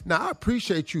security. Now, I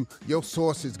appreciate you. Your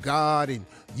source is God, and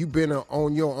you've been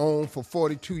on your own for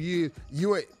 42 years.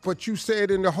 But you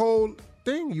said in the whole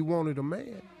thing you wanted a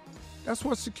man. That's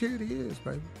what security is,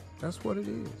 baby. That's what it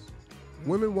is.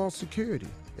 Women want security,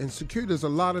 and security is a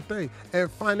lot of things, and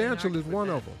financial is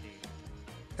one of them.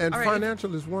 And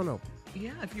financial is one of them.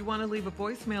 Yeah, if you want to leave a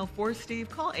voicemail for Steve,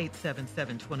 call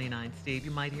 877-29-STEVE.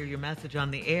 You might hear your message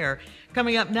on the air.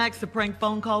 Coming up next, a prank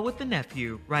phone call with the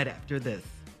nephew right after this.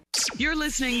 You're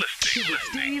listening to the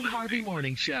Steve Harvey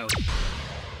Morning Show.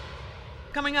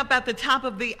 Coming up at the top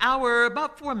of the hour,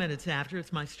 about 4 minutes after,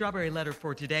 it's my strawberry letter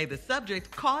for today. The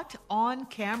subject, caught on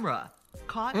camera.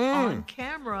 Caught on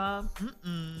camera.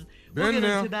 We'll get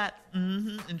into that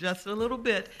in just a little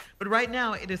bit. But right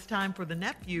now, it is time for the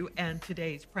nephew and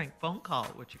today's prank phone call.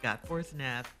 What you got for us,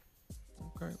 Nev?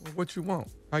 Okay, well, what you want?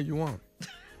 How you want?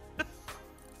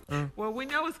 Well, we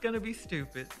know it's going to be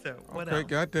stupid, so what else? Okay,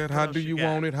 got that. How do you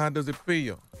want it? How does it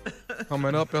feel?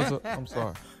 Coming up as a, I'm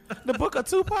sorry. The Book of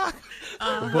Tupac?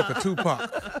 The Book of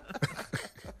Tupac.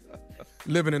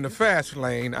 Living in the fast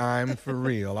lane, I'm for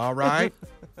real, all right?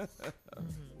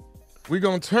 We're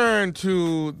going to turn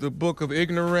to the Book of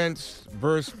Ignorance,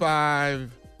 verse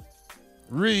 5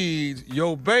 reads,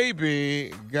 your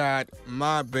baby got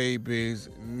my baby's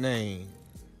name.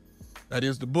 That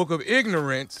is the Book of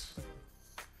Ignorance,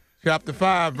 chapter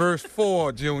 5, verse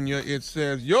 4, Junior. It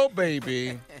says, your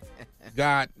baby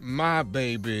got my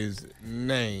baby's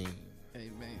name.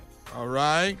 Amen. All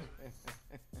right?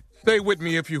 Stay with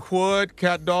me if you would.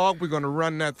 Cat Dog, we're going to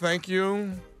run that. Thank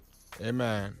you.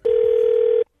 Amen.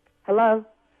 Hello?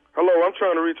 Hello, I'm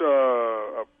trying to reach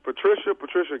Patricia.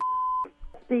 Patricia.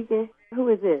 Speaking. Who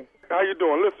is this? How you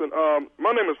doing? Listen,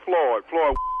 my name is Floyd.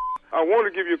 Floyd. I want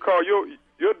to give you a call.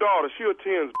 Your daughter, she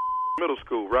attends middle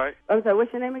school, right? I'm sorry,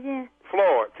 what's your name again?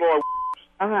 Floyd. Floyd.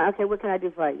 Okay, what can I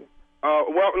do for you?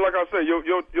 Well, like I said, your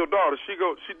daughter, she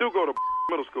do go to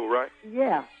middle school, right?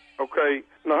 Yeah. Okay.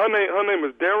 Now her name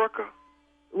is Derica.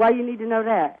 Why you need to know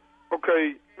that?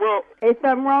 Okay. Well, is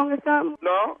something wrong or something?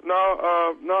 No,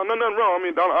 nothing wrong. I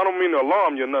mean, I don't mean to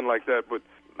alarm you or nothing like that, but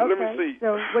let me see.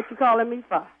 So what you calling me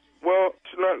for? Well,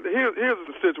 here's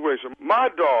the situation. My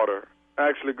daughter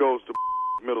actually goes to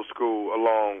middle school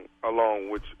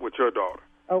along with your daughter.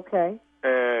 Okay.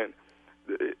 And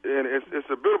it's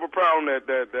a bit of a problem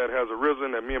that has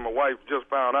arisen that me and my wife just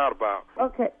found out about.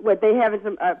 Okay. What, they having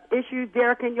some issues,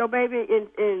 Derek and your baby,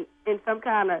 in some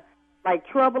kind of like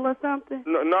trouble or something?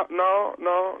 No,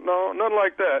 nothing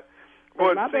like that.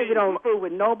 But my baby don't fool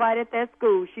with nobody at that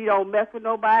school. She don't mess with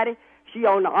nobody. She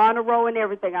on the honor roll and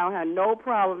everything. I don't have no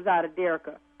problems out of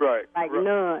Derica. Right. Like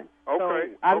none. Okay.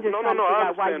 So I'm just trying to figure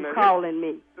out why you calling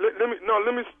me. Let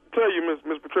me tell you,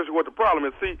 Miss Patricia, what the problem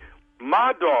is. See,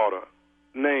 my daughter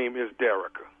name is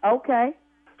Derica. Okay.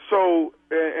 So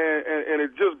and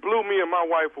it just blew me and my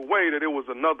wife away that it was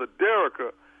another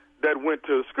Derica that went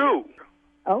to school.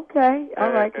 Okay. All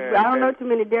right. I don't know too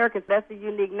many Dericas. That's a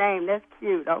unique name. That's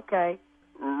cute. Okay.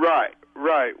 Right.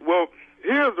 Well,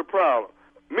 here's the problem.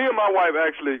 Me and my wife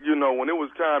actually, when it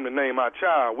was time to name our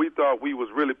child, we thought we was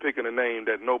really picking a name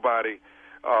that nobody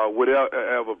would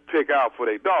ever pick out for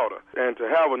their daughter. And to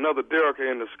have another Derica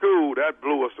in the school, that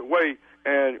blew us away.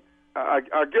 And I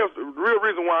guess the real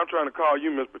reason why I'm trying to call you,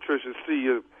 Miss Patricia, see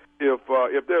if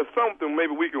there's something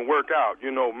maybe we can work out.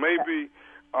 Maybe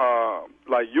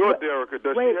like your Derica,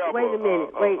 does she have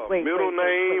a middle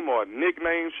name or a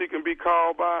nickname she can be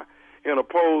called by, in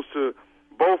opposed to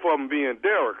both of them being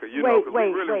Derica, because we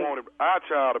really wanted our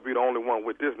child to be the only one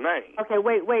with this name. Okay,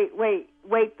 wait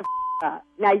the up.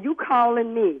 Now you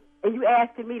calling me and you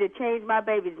asking me to change my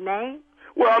baby's name?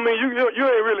 Well, I mean, you ain't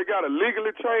really got to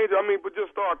legally change. I mean, but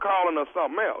just start calling her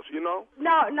something else,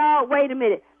 No, wait a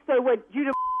minute. So what, you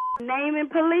the naming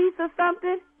police or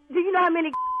something? Do you know how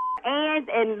many Anns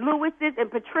and Lewises and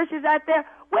Patricias out there?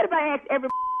 What if I ask every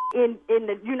in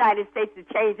the United States to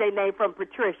change their name from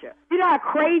Patricia? You know how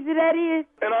crazy that is?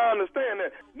 And I understand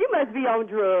that. You must be on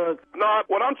drugs. No,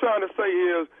 what I'm trying to say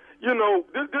is,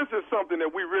 this is something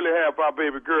that we really have for our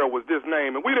baby girl was this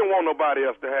name, and we didn't want nobody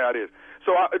else to have this.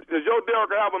 So does your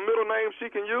Derica have a middle name she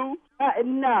can use?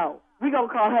 No. We're going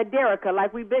to call her Derica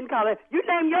like we've been calling her. You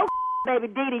name your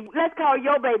baby Dee Dee. Let's call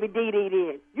your baby Dee Dee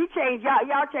then. You change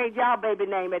y'all change y'all baby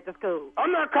name at the school.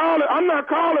 I'm not calling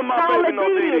my baby no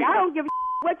Dee Dee. I don't give a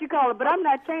what you call it, but I'm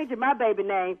not changing my baby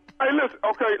name. Hey, listen,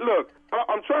 okay, look,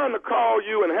 I'm trying to call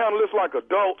you and handle this like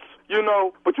adults,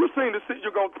 but you seem to see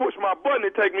you're going to push my button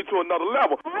and take me to another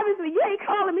level. Obviously, you ain't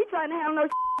calling me trying to handle no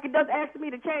shit. Just asking me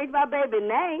to change my baby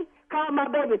name. Call my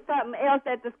baby something else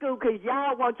at the school because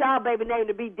y'all want y'all baby name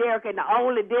to be Derica and the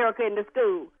only Derica in the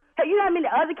school. Hey, you know how many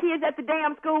other kids at the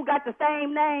damn school got the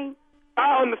same name?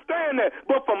 I understand that,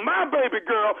 but for my baby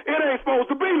girl, it ain't supposed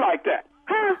to be like that.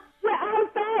 Huh? Well, I'm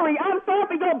sorry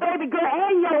for your baby girl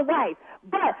and your wife.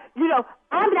 But,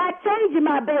 I'm not changing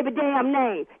my baby damn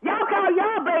name. Y'all call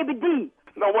y'all baby D.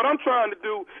 No, what I'm trying to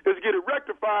do is get it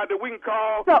rectified that we can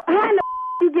call. So how in the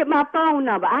you get my phone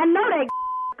number? I know that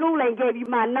school ain't gave you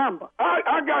my number.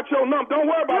 I got your number. Don't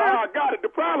worry about how I got it. The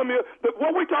problem is that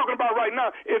what we're talking about right now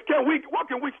is what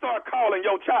can we start calling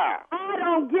your child? I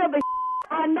don't give a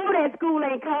I know that school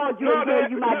ain't called you and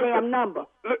gave you my damn number.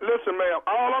 Listen, ma'am,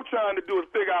 all I'm trying to do is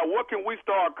figure out what can we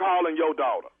start calling your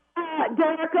daughter.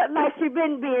 Derica, like she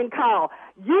been being called.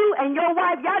 You and your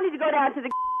wife, y'all need to go down to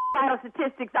the vital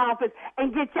statistics office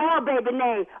and get y'all baby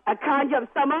name or conjure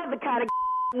up some other kind of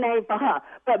name for her.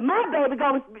 But my baby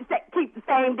gonna keep the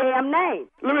same damn name.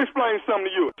 Let me explain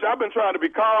something to you. I've been trying to be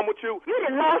calm with you. You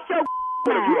done lost your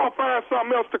but if you don't find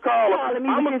something else to call her,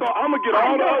 I'm gonna get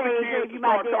all the other kids to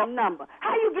start talking. Number.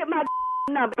 How you get my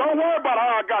number? Don't worry about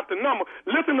how I got the number.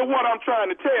 Listen to what I'm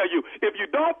trying to tell you. If you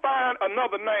don't find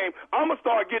another name, I'm gonna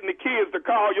start getting the kids to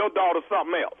call your daughter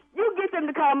something else. You get them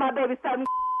to call my baby something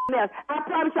else. I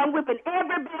promise you I'm whipping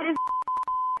everybody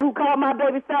who call my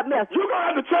baby something else. You're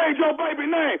gonna have to change your baby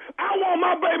name. I want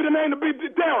my baby name to be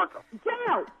Derica.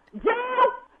 Joe,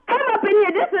 come up in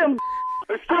here. This is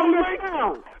excuse me?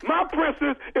 My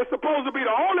princess is supposed to be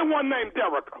the only one named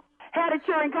Derica. Have the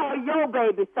children call your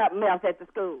baby something else at the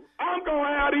school. I'm going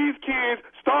to have these kids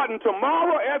starting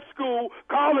tomorrow at school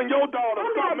calling your daughter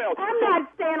something else. I'm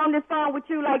not staying on this phone with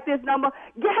you like this no more.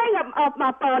 Hang up off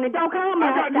my phone and don't call me.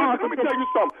 Let me tell you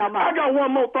something. I got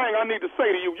one more thing I need to say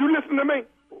to you. You listen to me?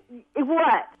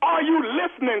 What? Are you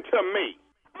listening to me?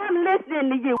 I'm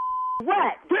listening to you.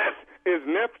 What? This is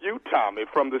Nephew Tommy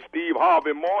from the Steve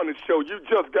Harvey Morning Show. You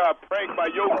just got pranked by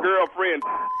your girlfriend.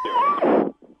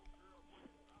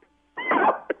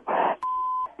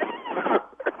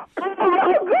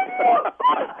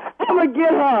 I'm gonna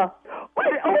get her.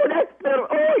 Wait, oh, that's better.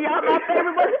 Oh, y'all, my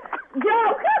favorite one.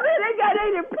 Y'all, come in.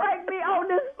 They didn't prank me on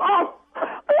this phone.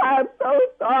 Oh, I'm so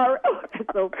sorry. Oh,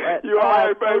 that's so bad. You all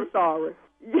right, baby? I'm so sorry.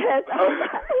 Yes,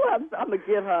 I'm gonna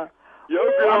get her.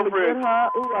 Your girlfriend I'm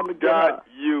gonna get her. got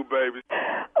you, baby.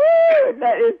 Oh,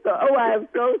 that is so. Oh, I am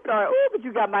so sorry. Oh, but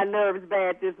you got my nerves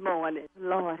bad this morning.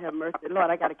 Lord have mercy. Lord,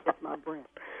 I gotta catch my breath.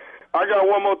 I got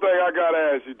one more thing I got to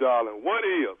ask you, darling. What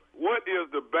is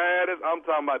the baddest, I'm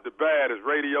talking about the baddest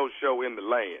radio show in the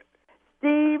land?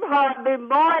 Steve Harvey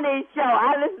Morning Show.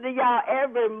 I listen to y'all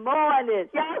every morning.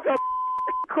 Y'all so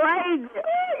crazy.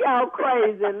 Ooh, y'all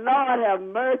crazy. Lord have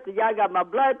mercy. Y'all got my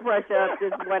blood pressure up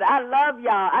this morning. I love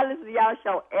y'all. I listen to y'all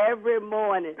show every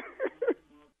morning.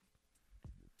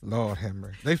 Lord have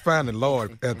mercy. They find the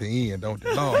Lord at the end, don't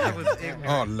they? Lord. That was ignorant.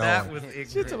 Oh, Lord. That was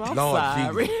ignorant. I'm Lord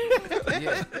sorry.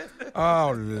 Jesus.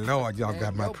 Oh, Lord, y'all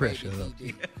got my pressure up.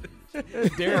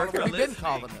 Derek, We've been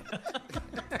calling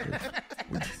her.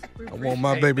 I want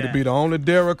my baby to be the only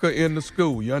Derricka in the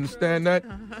school. You understand that?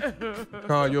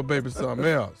 Call your baby something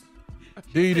else.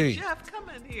 Dee Dee. Jeff, come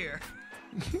in here.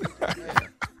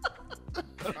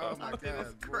 Oh, my It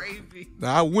was God. crazy.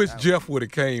 Now, I wish Jeff would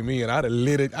have came in. I'd have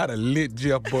lit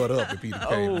Jeff butt up if he'd have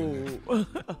came in. Oh,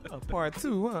 part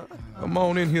 2, huh? Come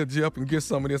on in here, Jeff, and get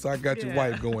some of this I got your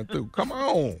wife going through. Come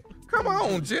on. Come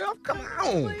on, Jeff. Come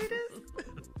on.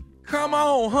 Come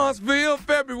on, Huntsville,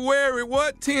 February,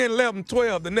 what? 10, 11,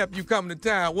 12, the nephew coming to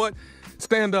town. What?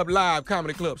 Stand Up Live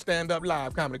Comedy Club. Stand Up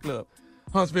Live Comedy Club.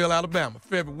 Huntsville, Alabama,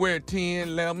 February 10,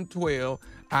 11, 12.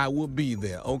 I will be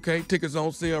there, okay? Tickets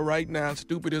on sale right now.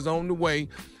 Stupid is on the way.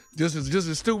 Just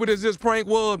as stupid as this prank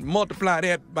was, multiply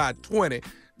that by 20.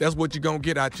 That's what you're going to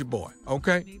get out your boy,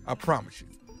 okay? I promise you.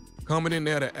 Coming in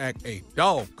there to act a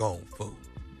doggone fool.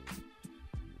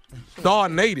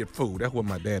 Star-nated fool. That's what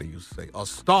my daddy used to say. A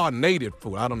star-nated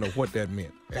fool. I don't know what that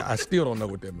meant. I still don't know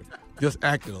what that meant. Just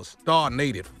acted a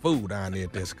star-nated fool down there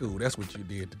at that school. That's what you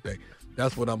did today.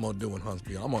 That's what I'm going to do in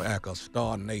Huntsville. I'm going to act a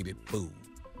star-nated fool.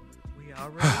 We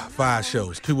already 5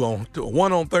 shows.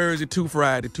 1 on Thursday, 2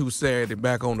 Friday, 2 Saturday,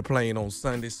 back on the plane on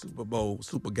Sunday, Super Bowl,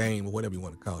 Super Game, or whatever you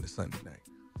want to call it, Sunday night.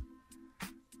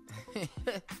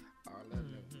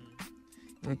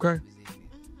 Okay?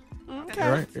 Okay.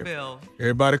 All right. Phil.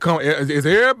 Is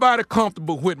everybody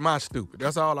comfortable with my stupid?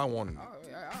 That's all I want to know.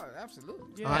 Oh, absolutely.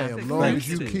 Yeah, I that's am, long as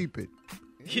exactly. you keep it.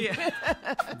 Yeah.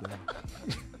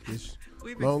 As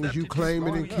We've long as you accepted claim it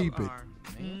who and you keep it. are.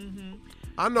 Mm-hmm.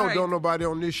 I know All right. don't nobody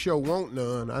on this show want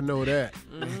none. I know that.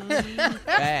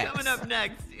 Coming up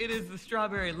next, it is the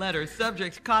Strawberry Letter.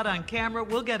 Subjects caught on camera.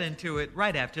 We'll get into it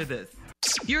right after this.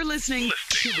 You're listening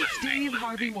to the Steve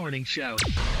Harvey Morning Show.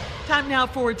 Time now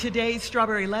for today's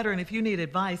Strawberry Letter. And if you need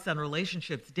advice on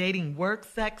relationships, dating, work,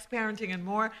 sex, parenting, and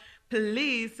more,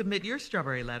 please submit your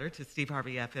Strawberry Letter to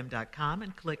steveharveyfm.com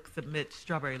and click Submit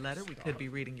Strawberry Letter. We could be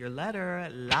reading your letter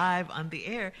live on the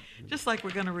air, just like we're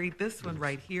going to read this one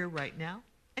right here, right now.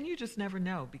 And you just never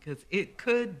know, because it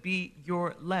could be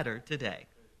your letter today.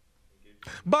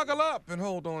 Buckle up and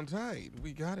hold on tight.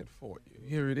 We got it for you.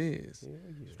 Here it is.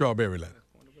 Strawberry Letter.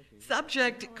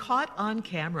 Subject caught on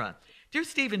camera. Dear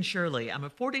Steve and Shirley, I'm a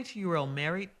 42-year-old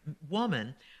married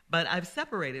woman, but I've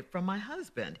separated from my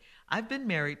husband. I've been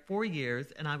married 4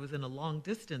 years, and I was in a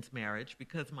long-distance marriage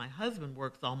because my husband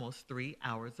works almost 3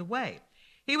 hours away.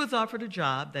 He was offered a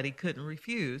job that he couldn't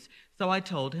refuse, so I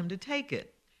told him to take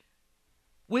it.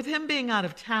 With him being out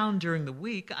of town during the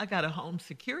week, I got a home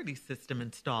security system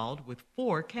installed with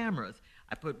 4 cameras.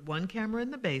 I put 1 camera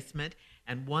in the basement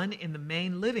and 1 in the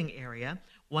main living area,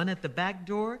 1 at the back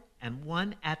door, and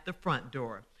 1 at the front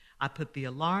door. I put the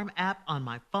alarm app on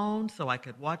my phone so I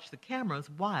could watch the cameras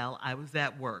while I was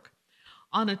at work.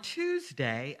 On a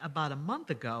Tuesday, about a month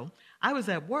ago, I was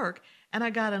at work and I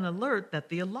got an alert that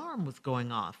the alarm was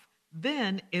going off.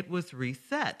 Then it was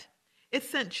reset. It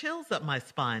sent chills up my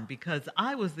spine because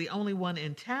I was the only one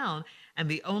in town and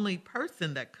the only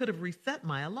person that could have reset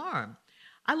my alarm.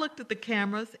 I looked at the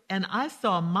cameras and I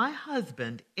saw my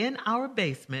husband in our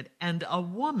basement and a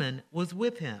woman was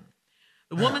with him.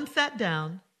 The woman sat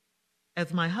down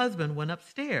as my husband went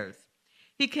upstairs.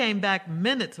 He came back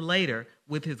minutes later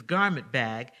with his garment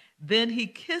bag. Then he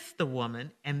kissed the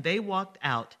woman, and they walked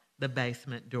out the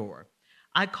basement door.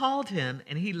 I called him,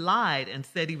 and he lied and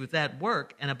said he was at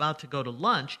work and about to go to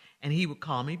lunch, and he would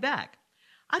call me back.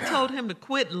 I told him to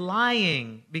quit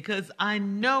lying because I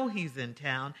know he's in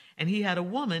town, and he had a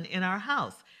woman in our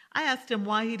house. I asked him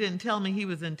why he didn't tell me he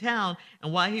was in town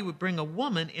and why he would bring a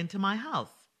woman into my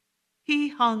house. He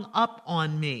hung up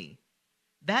on me.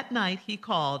 That night, he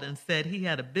called and said he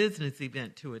had a business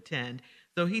event to attend,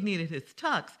 so he needed his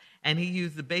tux, and he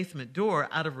used the basement door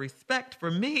out of respect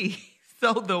for me,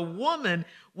 so the woman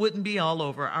wouldn't be all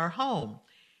over our home.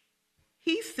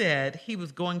 He said he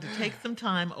was going to take some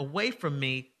time away from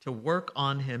me to work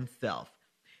on himself.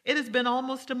 It has been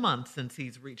almost a month since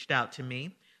he's reached out to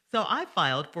me, so I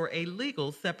filed for a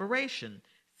legal separation.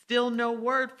 Still no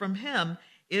word from him.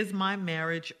 Is my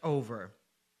marriage over?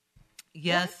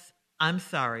 Yes, I'm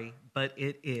sorry, but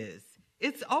it is.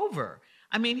 It's over.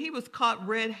 I mean, he was caught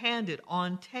red-handed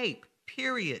on tape,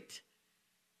 period.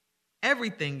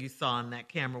 Everything you saw on that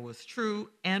camera was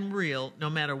true and real, no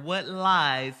matter what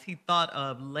lies he thought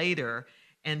of later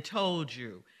and told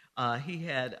you. He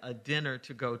had a dinner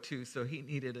to go to, so he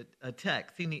needed a tux.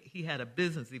 He had a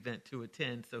business event to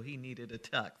attend, so he needed a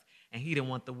tux. And he didn't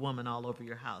want the woman all over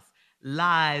your house.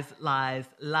 Lies, lies,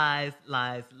 lies,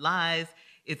 lies, lies.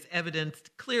 It's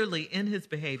evidenced clearly in his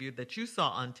behavior that you saw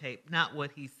on tape, not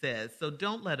what he says. So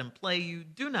don't let him play you.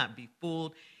 Do not be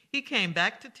fooled. He came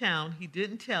back to town. He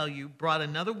didn't tell you, brought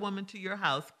another woman to your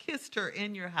house, kissed her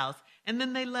in your house, and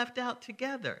then they left out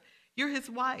together. You're his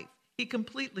wife. He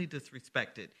completely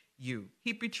disrespected you.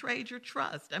 He betrayed your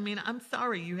trust. I mean, I'm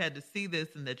sorry you had to see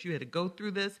this and that you had to go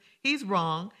through this. He's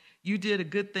wrong. You did a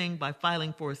good thing by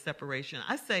filing for a separation.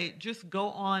 I say just go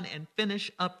on and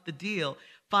finish up the deal.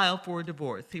 File for a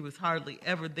divorce. He was hardly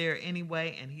ever there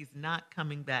anyway, and he's not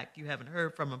coming back. You haven't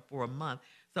heard from him for a month.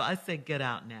 So I say get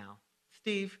out now.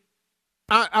 Steve?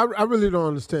 I really don't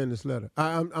understand this letter.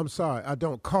 I'm sorry. I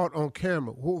don't. Caught on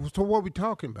camera. So what are we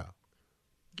talking about?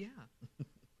 Yeah.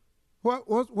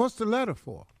 What's the letter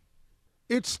for?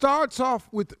 It starts off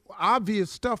with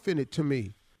obvious stuff in it to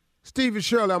me. Steve and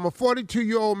Shirley, I'm a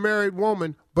 42-year-old married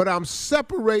woman, but I'm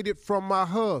separated from my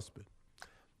husband.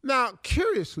 Now,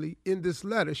 curiously, in this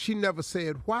letter, she never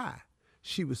said why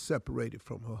she was separated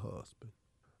from her husband.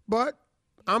 But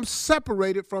I'm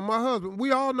separated from my husband.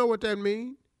 We all know what that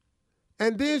means.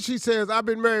 And then she says, I've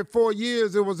been married 4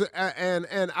 years. It was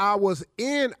and I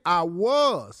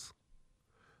was.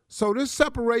 So this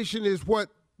separation is what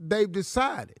they've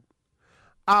decided.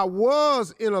 I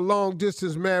was in a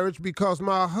long-distance marriage because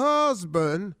my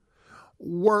husband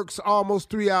works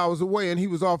almost 3 hours away, and he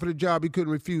was offered a job he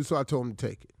couldn't refuse, so I told him to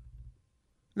take it.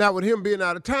 Now, with him being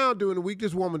out of town during the week,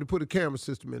 this woman to put a camera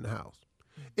system in the house,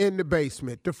 in the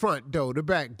basement, the front door, the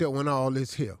back door, and all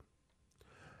this here.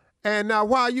 And now,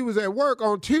 while you was at work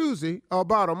on Tuesday,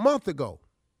 about a month ago,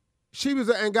 she was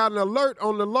and got an alert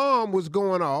on the alarm was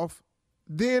going off.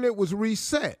 Then it was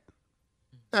reset.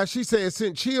 Now, she said it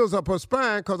sent chills up her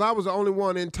spine because I was the only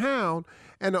one in town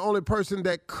and the only person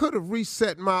that could have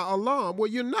reset my alarm. Well,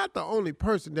 you're not the only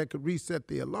person that could reset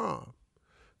the alarm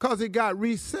because it got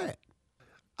reset.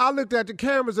 I looked at the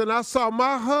cameras and I saw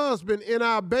my husband in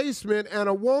our basement and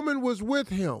a woman was with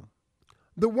him.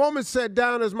 The woman sat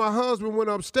down as my husband went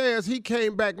upstairs. He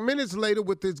came back minutes later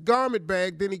with his garment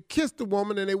bag. Then he kissed the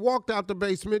woman and they walked out the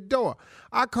basement door.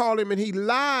 I called him and he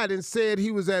lied and said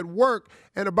he was at work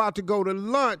and about to go to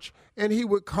lunch and he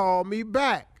would call me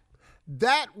back.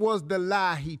 That was the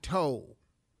lie he told.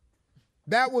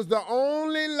 That was the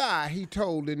only lie he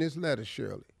told in this letter,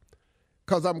 Shirley.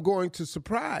 Because I'm going to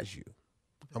surprise you.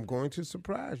 I'm going to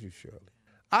surprise you, Shirley.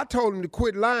 I told him to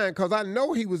quit lying because I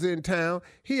know he was in town.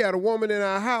 He had a woman in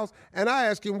our house, and I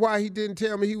asked him why he didn't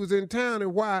tell me he was in town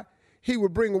and why he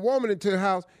would bring a woman into the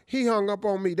house. He hung up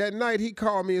on me. That night, he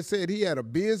called me and said he had a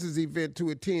business event to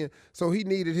attend, so he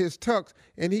needed his tux,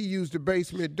 and he used the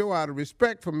basement door out of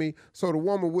respect for me so the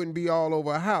woman wouldn't be all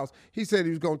over her house. He said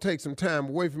he was going to take some time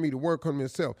away from me to work on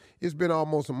himself. It's been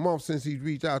almost a month since he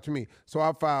reached out to me, so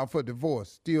I filed for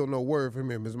divorce. Still no word from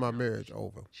him. Is my marriage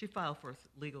over? She filed for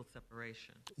legal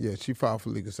separation. Yeah, she filed for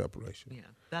legal separation. Yeah,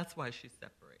 that's why she's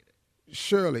separated.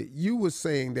 Shirley, you were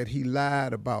saying that he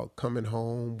lied about coming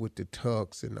home with the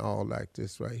tux and all like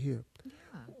this right here. Yeah.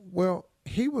 Well,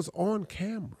 he was on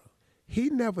camera. He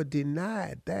never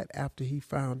denied that after he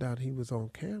found out he was on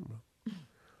camera.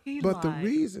 But the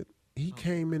reason he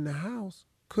came in the house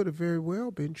could have very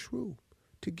well been true,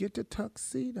 to get the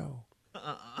tuxedo.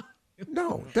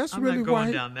 No, that's really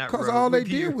why. Because all they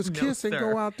did was kiss and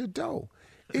go out the door.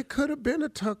 It could have been a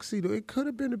tuxedo. It could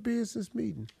have been a business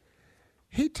meeting.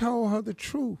 He told her the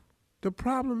truth. The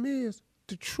problem is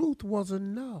the truth was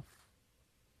enough.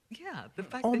 Yeah, the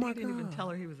fact that he didn't even tell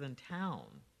her he was in town.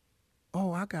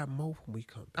 Oh, I got more when we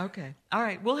come back. Okay. All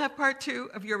right. We'll have part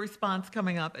 2 of your response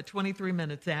coming up at 23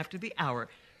 minutes after the hour.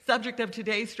 Subject of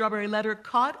today's Strawberry Letter,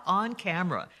 caught on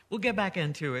camera. We'll get back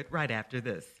into it right after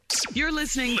this. You're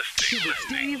listening to the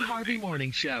Steve Harvey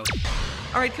Morning Show.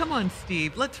 All right, come on,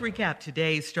 Steve. Let's recap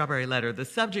today's Strawberry Letter. The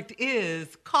subject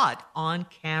is caught on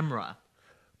camera.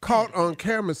 Caught on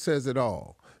camera says it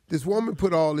all. This woman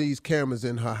put all these cameras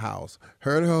in her house.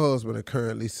 Her and her husband are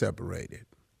currently separated.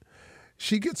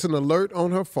 She gets an alert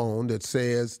on her phone that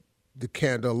says the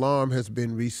alarm has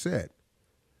been reset.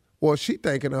 Well, she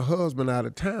thinking her husband out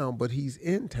of town, but he's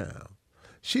in town.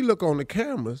 She look on the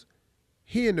cameras.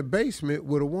 He in the basement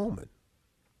with a woman.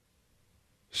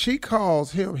 She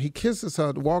calls him. He kisses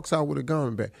her, walks out with a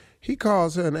gun bag. He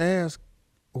calls her and asks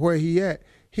where he at.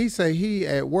 He say he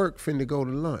at work finna go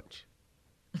to lunch.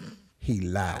 He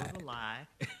lied. That was a lie.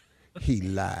 He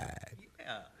lied.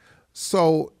 Yeah.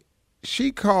 So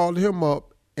she called him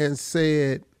up and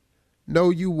said, no,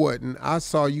 you wasn't. I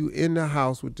saw you in the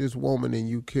house with this woman and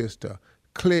you kissed her.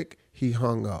 Click, he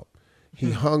hung up.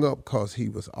 He hung up because he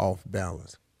was off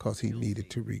balance, because he needed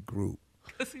to regroup.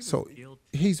 So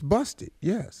he's busted,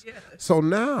 yes. So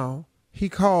now he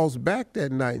calls back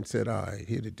that night and said, all right,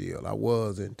 here's the deal. I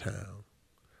was in town.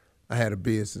 I had a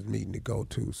business meeting to go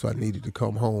to, so I needed to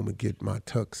come home and get my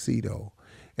tuxedo.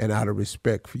 And out of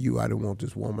respect for you, I didn't want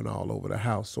this woman all over the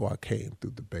house, so I came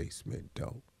through the basement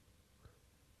door.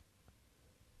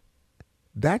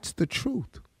 That's the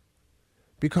truth.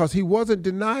 Because he wasn't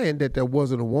denying that there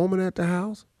wasn't a woman at the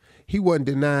house. He wasn't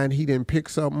denying he didn't pick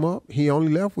something up. He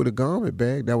only left with a garment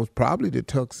bag. That was probably the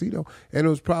tuxedo, and it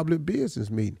was probably a business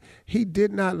meeting. He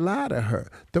did not lie to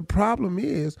her. The problem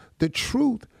is the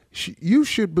truth. You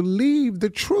should believe the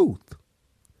truth.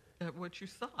 What you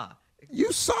saw.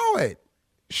 You saw it.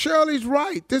 Shirley's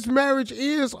right. This marriage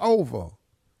is over.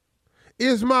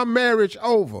 Is my marriage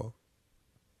over?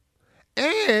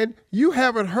 And you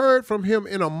haven't heard from him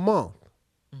in a month.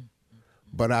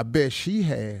 But I bet she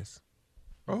has.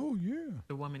 Oh, yeah.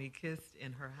 The woman he kissed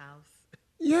in her house.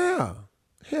 Yeah.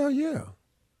 Hell yeah.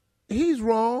 He's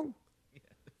wrong. Yes.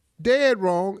 Dead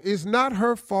wrong. It's not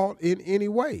her fault in any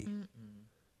way.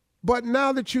 But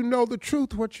now that you know the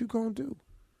truth, what you gonna do?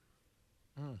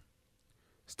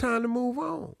 It's time to move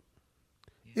on.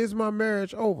 Yeah. Is my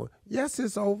marriage over? Yes,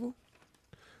 it's over.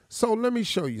 So let me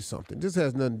show you something. This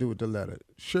has nothing to do with the letter.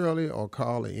 Shirley or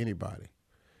Carl or anybody.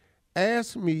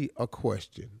 Ask me a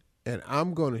question, and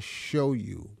I'm going to show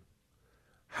you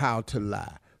how to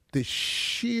lie. The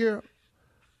sheer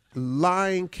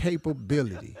lying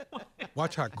capability.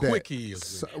 Watch how quick he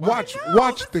is. Watch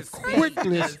the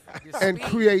quickness and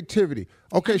creativity.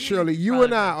 Okay, Shirley, you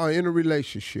and I are in a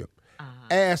relationship.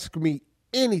 Ask me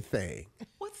anything,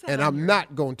 and I'm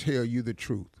not going to tell you the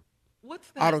truth.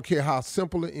 What's that? I don't care how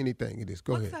simple or anything it is.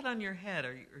 Go ahead. What's that on your head?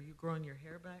 Are you growing your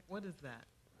hair back? What is that?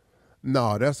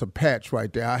 No, that's a patch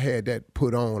right there. I had that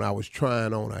put on. I was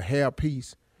trying on a hair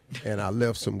piece, and I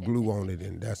left some glue on it,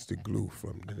 and that's the glue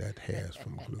from that hair's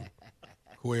from glue.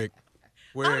 Quick.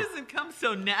 How does it come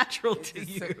so natural to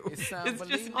you? It's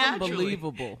just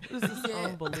unbelievable. This is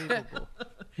unbelievable.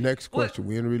 Next question.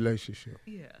 We're in a relationship.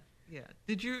 Yeah.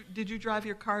 Did you drive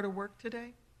your car to work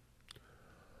today?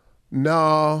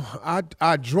 No,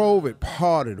 I drove it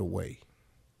part of the way,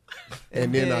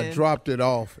 and then I dropped it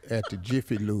off at the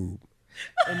Jiffy Lube,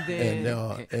 and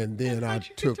then I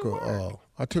took a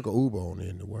Uber on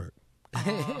in to work,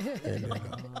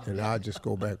 and I just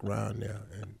go back around there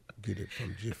and get it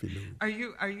from Jiffy Lube.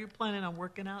 Are you planning on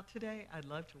working out today? I'd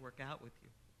love to work out with you.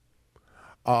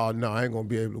 No, I ain't gonna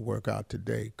be able to work out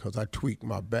today because I tweaked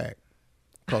my back.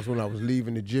 Because when I was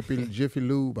leaving the Jiffy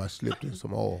Lube, I slipped in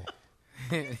some oil.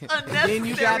 Then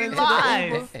you got into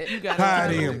the Uber.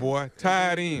 Tied in, boy.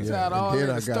 Tied in. Yeah, and then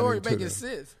I got story into making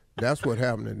sense. That's what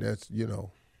happened, and that's, you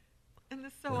know. And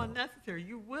it's so unnecessary.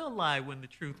 You will lie when the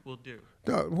truth will do.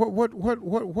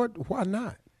 Why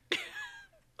not?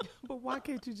 But why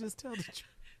can't you just tell the truth?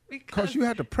 Because you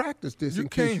have to practice this in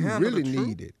case you really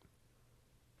need it.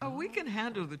 Oh, we can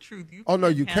handle the truth. You no,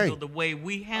 you handle can't. The way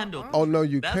we handle. Oh, no,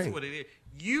 you That's can't. That's what it is.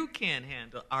 You can't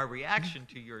handle our reaction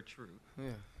to your truth.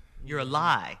 Yeah. You're a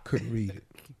lie. Couldn't read it.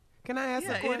 Can I ask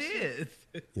a question? It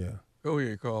is. Yeah. Go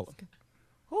ahead, Carla.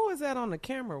 Who is that on the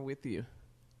camera with you?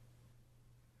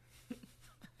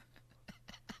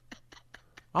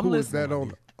 Who is that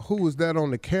on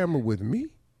the camera with me?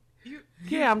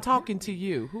 Yeah, I'm talking to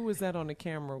you. Who is that on the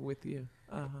camera with you?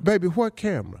 Baby, what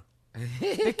camera?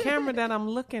 The camera that I'm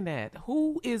looking at.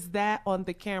 Who is that on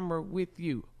the camera with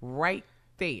you right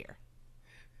there?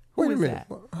 Wait a minute.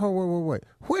 Wait.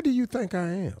 Where do you think I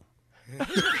am?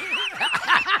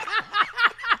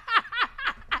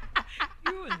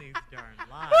 You and these darn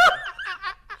lies.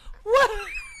 What?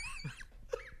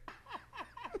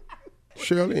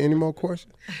 Shirley, any more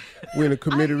questions? We're in a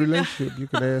committed relationship. You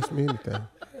can ask me anything.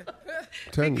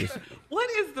 Tell you. What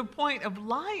is the point of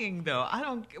lying, though?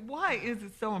 Why is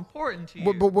it so important to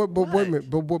you? But wait a minute.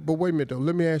 But wait a minute, though.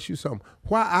 Let me ask you something.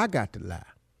 Why I got to lie?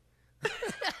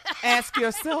 Ask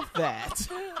yourself that.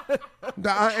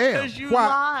 I am. Because you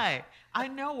lie. I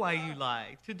know why you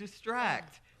lie. To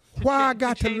distract. Why I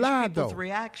got to lie, though?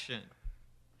 Reaction.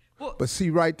 Well, but see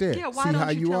right there. Yeah, why see don't how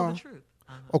you tell are? the truth?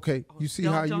 Okay, you see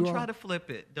how you are? Don't try to flip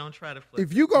it. Don't try to flip it.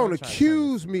 If you're going to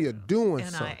accuse me of doing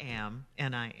something.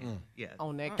 And I am. Yes.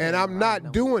 On that and I'm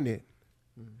not doing it.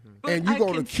 But and you're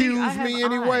going to accuse me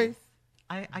anyway?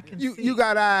 I can see. You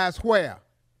got eyes where?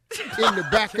 In the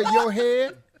back of your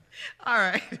head? All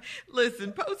right.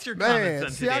 Listen, post your comments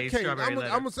on today's Strawberry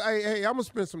Letter. I'm going to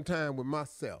spend some time with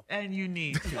myself. And you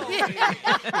need to. Here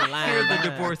are the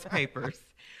divorce papers.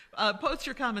 Post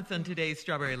your comments on today's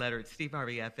Strawberry Letter at Steve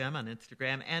Harvey FM on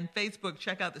Instagram and Facebook.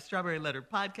 Check out the Strawberry Letter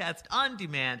podcast on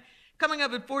demand. Coming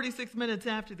up at 46 minutes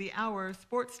after the hour,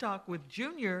 Sports Talk with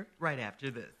Junior right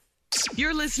after this.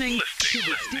 You're listening to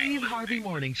the Steve Harvey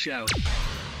Morning Show.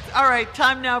 All right,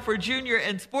 time now for Junior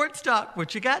and Sports Talk.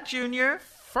 What you got, Junior?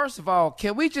 First of all,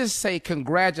 can we just say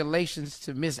congratulations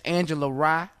to Miss Angela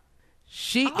Rye?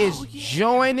 She is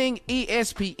joining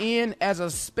ESPN as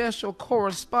a special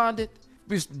correspondent.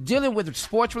 Dealing with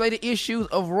sports-related issues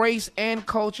of race and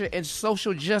culture and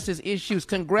social justice issues.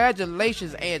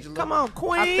 Congratulations, Angela. Come on,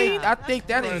 Queen. I think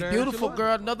that is beautiful,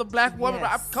 girl. Another black woman.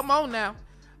 Yes. Come on now.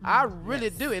 I really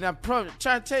do. And I'm trying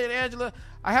to tell you, Angela,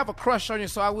 I have a crush on you,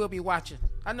 so I will be watching.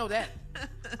 I know that.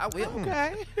 I will.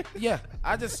 Okay. Yeah.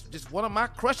 I just one of my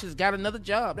crushes got another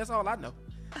job. That's all I know.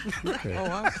 Okay. Oh,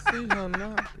 I see her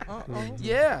now.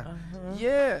 Yeah.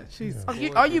 Yeah. She's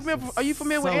Are you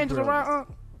familiar with Angela Rye?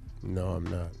 No, I'm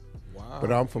not. Wow.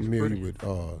 But I'm familiar with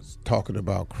talking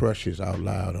about crushes out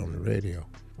loud on the radio.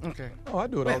 Okay. Oh, I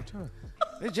do it all the time.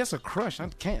 It's just a crush.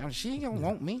 She ain't gonna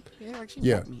want me.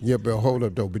 Yeah, but hold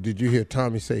up though. But did you hear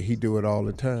Tommy say he do it all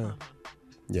the time?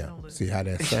 Yeah. See how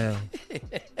that sounds?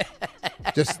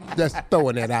 just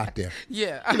throwing that out there.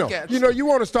 Yeah, you know, you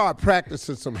want to start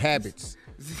practicing some habits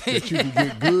that you can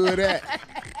get good at.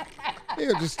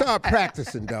 Yeah, just start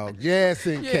practicing, dog. Just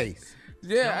in case.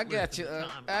 Yeah, I got you.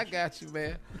 I got you,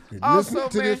 man. Listen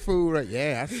to this fool right.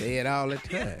 Yeah, I say it all the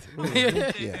time.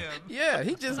 Yeah,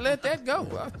 he just let that go.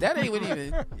 That ain't what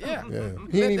even. Yeah. He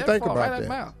didn't even think about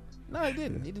that. No, he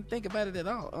didn't. He didn't think about it at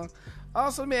all.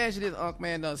 Also, let me ask you this,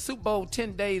 man. Super Bowl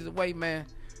 10 days away, man.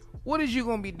 What is you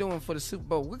gonna be doing for the Super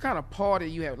Bowl? What kind of party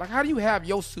you have? Like, how do you have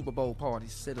your Super Bowl party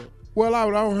set up? Well, I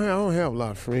don't have a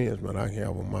lot of friends, but I can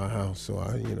have them at my house. So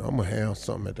I'm gonna have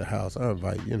something at the house. I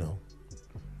invite,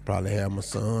 probably have my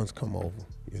sons come over.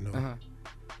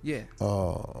 Yeah.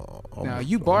 Now, are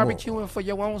you barbecuing for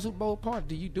your own Super Bowl party?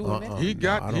 Do you do that? He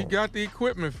got the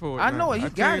equipment for it. I know it. He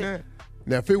got it.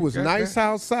 Now, if it was nice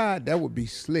outside, that would be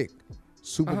slick.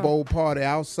 Super Bowl party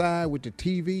outside with the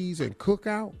TVs and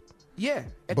cookout. Yeah.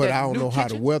 But I don't know how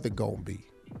the weather gonna be.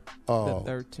 The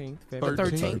 13th. February.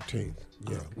 13th.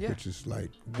 Yeah, which is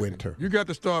like winter. You got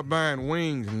to start buying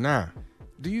wings now.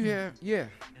 Do you have? Yeah.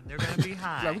 And they're gonna be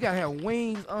high. Like we gotta have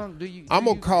wings. I'm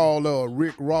gonna call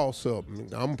Rick Ross up.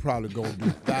 I'm probably gonna do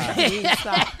thighs.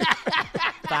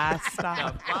 Thigh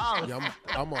stop. Yeah,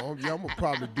 I'm gonna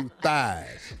probably do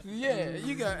thighs. Yeah,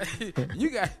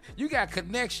 you got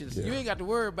connections. Yeah. You ain't got to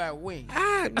worry about wings.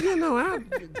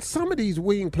 Some of these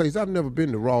wing places. I've never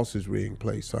been to Ross's wing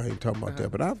place, so I ain't talking about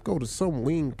that. But I go to some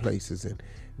wing places and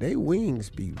they wings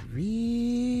be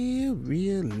real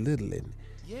little and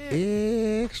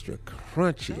extra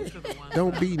crunchy.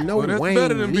 Don't be no wing. That's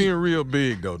better than being real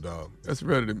big, though, dog. That's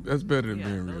better than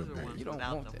being real big. You don't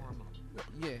want that.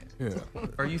 Yeah.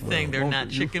 Are you saying they're not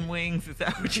chicken wings? Is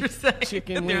that what you're saying?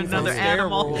 Chicken they're wings another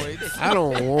animal? I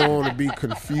don't want to be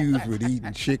confused with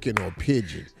eating chicken or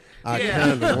pigeon. I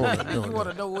kind of want to know. You want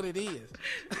to know what it is.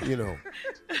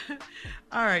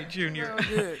 All right, Junior.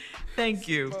 Thank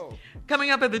you.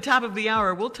 Coming up at the top of the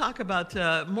hour, we'll talk about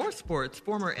more sports.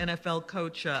 Former NFL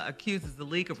coach accuses the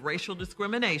league of racial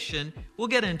discrimination. We'll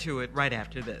get into it right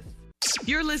after this.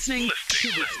 You're listening to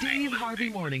the Steve Harvey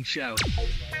Morning Show.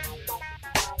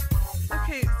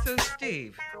 Okay, so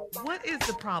Steve, what is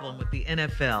the problem with the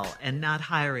NFL and not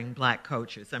hiring black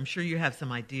coaches? I'm sure you have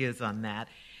some ideas on that.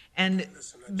 And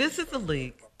this is a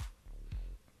league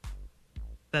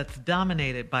that's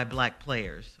dominated by black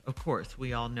players. Of course,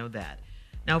 we all know that.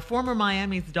 Now, former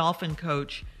Miami's Dolphin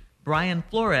coach Brian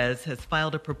Flores has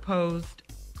filed a proposed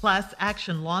class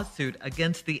action lawsuit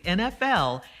against the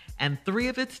NFL and 3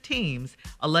 of its teams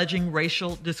alleging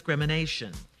racial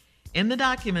discrimination. In the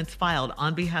documents filed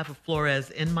on behalf of Flores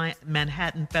in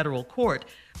Manhattan federal court,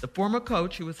 the former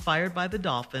coach who was fired by the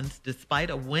Dolphins despite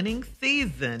a winning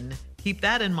season, keep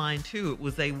that in mind too, it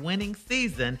was a winning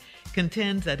season,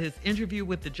 contends that his interview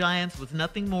with the Giants was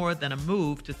nothing more than a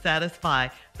move to satisfy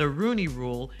the Rooney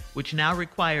Rule, which now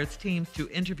requires teams to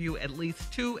interview at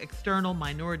least 2 external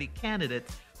minority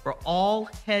candidates for all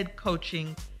head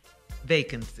coaching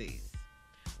vacancies.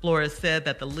 Flores said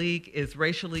that the league is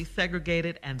racially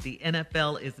segregated and the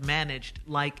NFL is managed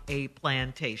like a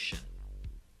plantation.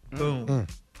 Boom.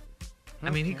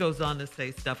 I mean, he goes on to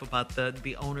say stuff about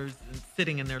the owners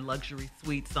sitting in their luxury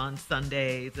suites on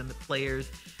Sundays, and the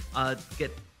players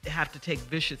have to take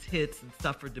vicious hits and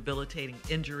suffer debilitating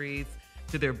injuries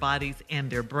to their bodies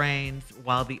and their brains,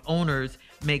 while the owners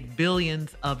make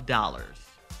billions of dollars.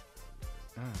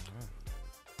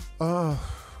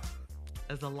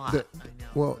 There's a lot. I know.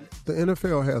 Well, the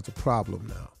NFL has a problem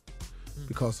now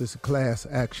because it's a class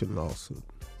action lawsuit,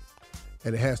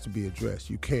 and it has to be addressed.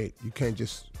 You can't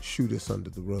just shoot this under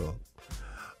the rug.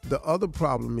 The other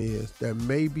problem is there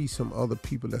may be some other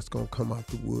people that's going to come out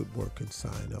the woodwork and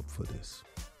sign up for this.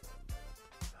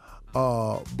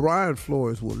 Brian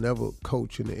Flores will never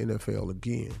coach in the NFL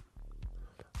again.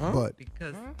 But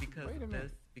because he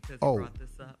brought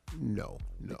this up. No.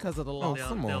 Because of the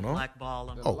lawsuit. They'll blackball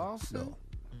him. No,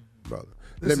 brother.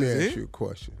 Let me ask you a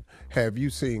question. Have you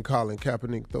seen Colin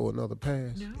Kaepernick throw another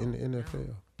pass in the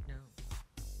NFL? No.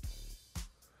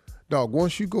 Dog,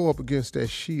 once you go up against that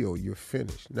shield, you're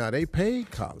finished. Now, they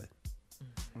paid Colin.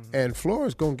 And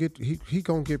Flores gonna get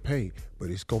paid,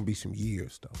 but it's gonna be some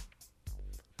years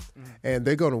though. And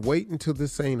they're gonna wait until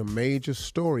this ain't a major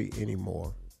story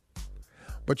anymore.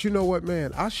 But you know what,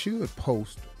 man? I should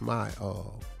post my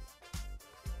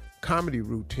comedy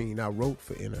routine I wrote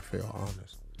for NFL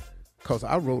Honors, because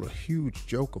I wrote a huge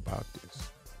joke about this.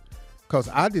 Because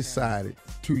I decided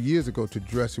 2 years ago to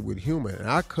dress it with humor, and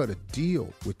I cut a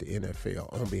deal with the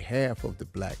NFL on behalf of the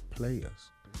black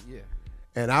players. Yeah.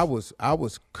 And I was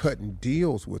cutting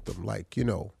deals with them, like,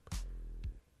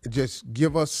 just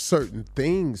give us certain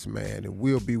things, man, and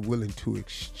we'll be willing to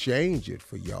exchange it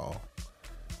for y'all.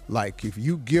 Like, if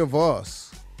you give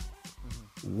us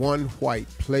one white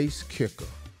place kicker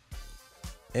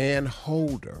and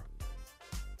holder,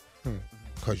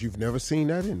 because you've never seen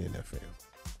that in the NFL,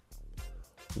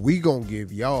 we gonna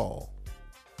give y'all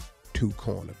 2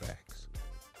 cornerbacks.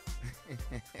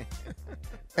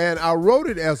 And I wrote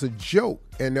it as a joke,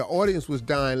 and the audience was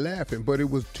dying laughing, but it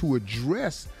was to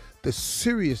address the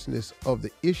seriousness of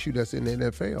the issue that's in the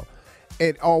NFL.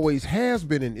 It always has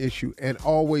been an issue and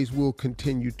always will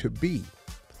continue to be.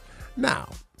 Now,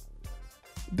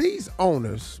 these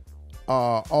owners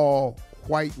are all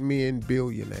white men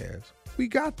billionaires. We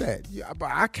got that. Yeah, but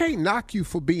I can't knock you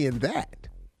for being that.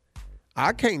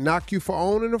 I can't knock you for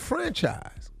owning a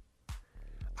franchise.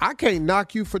 I can't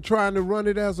knock you for trying to run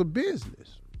it as a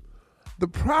business. The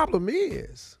problem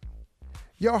is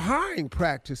your hiring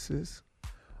practices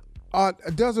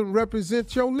doesn't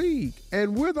represent your league.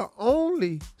 And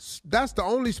that's the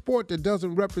only sport that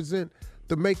doesn't represent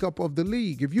the makeup of the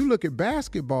league. If you look at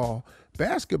basketball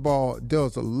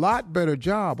does a lot better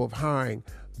job of hiring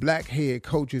black head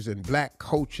coaches and black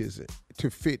coaches to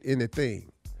fit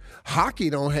anything. Hockey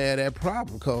don't have that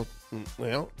problem because,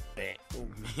 hello,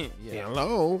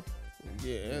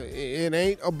 it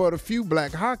ain't but a few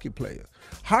black hockey players.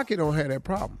 Hockey don't have that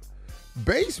problem.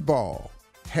 Baseball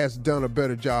has done a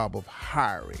better job of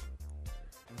hiring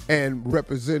and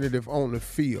representative on the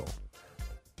field.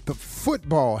 The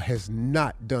football has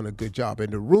not done a good job.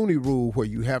 And the Rooney Rule, where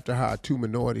you have to hire 2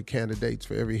 minority candidates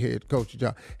for every head coaching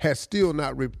job, has still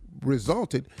not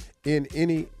resulted in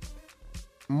any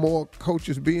more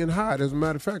coaches being hired. As a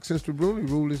matter of fact, since the Rooney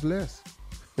Rule is less.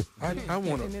 I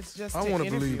want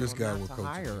to believe this guy will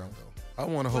coach again, though. I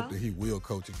want to hope that he will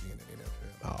coach again in the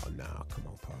NFL. Oh, no, come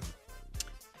on, partner.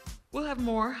 We'll have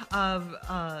more of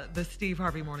the Steve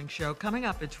Harvey Morning Show coming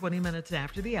up at 20 minutes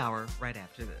after the hour, right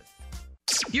after this.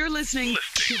 You're listening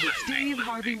to the Steve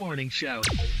Harvey Morning Show.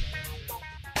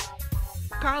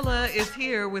 Carla is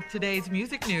here with today's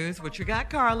music news. What you got,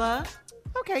 Carla?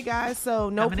 Okay, guys, so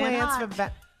no plans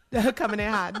for coming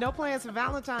in hot. No plans for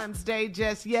Valentine's Day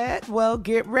just yet. Well,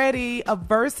 get ready. A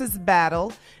Verzuz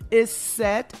battle is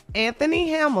set. Anthony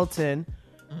Hamilton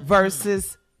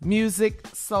versus Musiq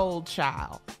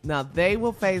Soulchild. Now, they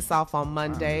will face off on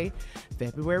Monday,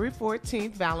 February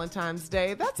 14th, Valentine's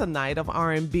Day. That's a night of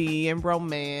R&B and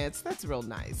romance. That's real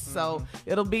nice. So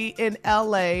it'll be in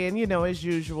L.A., and, as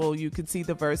usual, you can see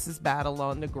the Verzuz battle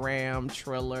on the Gram,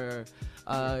 Triller,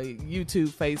 YouTube,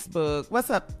 Facebook.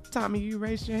 What's up, Tommy? You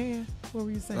raised your hand? What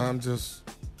were you saying?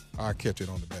 I'll catch it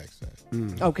on the backside.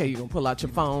 Okay, you're going to pull out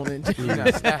your phone and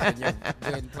Snapping your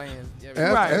wedding plans.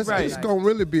 It's going to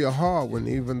really be a hard one,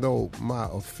 even though my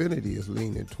affinity is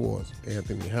leaning towards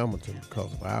Anthony Hamilton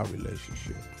because of our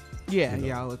relationship. Yeah,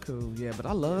 y'all are cool. Yeah, but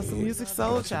I love some Musiq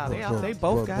Soulchild. They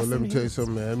both got some hits. But let me tell you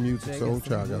something, man. Musiq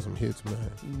Soulchild got some hits,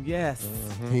 man. Yes.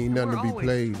 He ain't nothing to be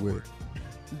played with.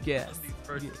 Yes.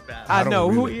 I know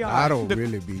who we are. I don't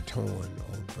really be torn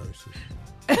on Verzuz.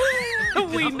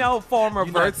 We know former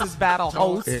Verzuz battle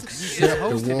host. Except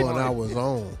the one I was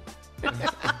on.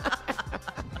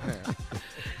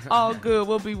 All good.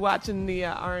 We'll be watching the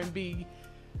R&B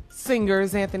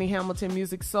singers Anthony Hamilton,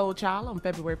 Musiq Soulchild on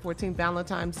February 14th,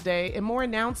 Valentine's Day. And more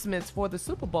announcements for the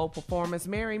Super Bowl performance,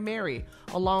 Mary Mary,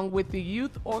 along with the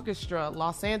Youth Orchestra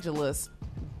Los Angeles.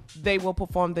 They will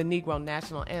perform the Negro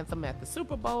National Anthem at the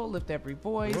Super Bowl, Lift Every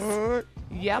Voice. What?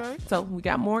 Yep. Okay. So we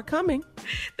got more coming.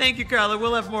 Thank you, Carla.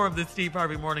 We'll have more of the Steve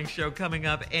Harvey Morning Show coming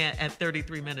up at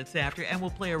 33 minutes after, and we'll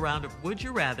play a round of Would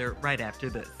You Rather right after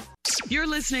this. You're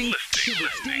listening to the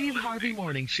Steve Harvey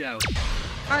Morning Show.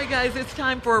 All right, guys, it's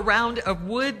time for a round of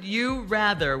Would You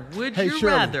Rather. Would you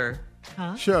Shirley, rather?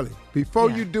 Huh? Shirley,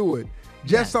 before you do it,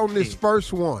 just on this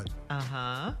first one.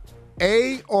 Uh-huh.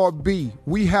 A or B.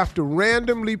 We have to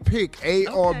randomly pick A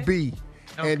or B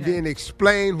and then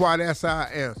explain why that's our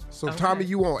answer. So, Tommy,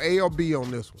 you want A or B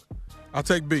on this one? I'll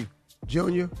take B.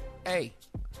 Junior? A.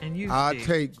 And you, I'll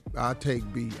Steve?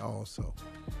 take B also.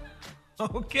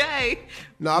 Okay.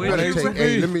 No, I better take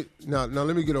A.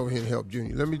 Let me get over here and help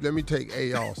Junior. Let me take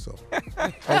A also.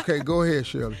 Okay, go ahead,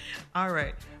 Shirley. All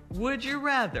right. Would you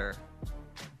rather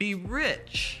be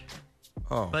rich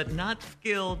but not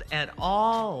skilled at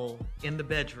all in the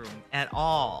bedroom at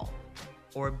all?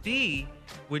 Or B,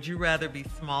 would you rather be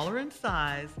smaller in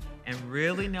size and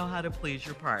really know how to please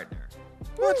your partner?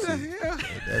 What the hell?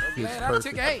 That fits I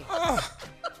took A.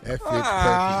 That fits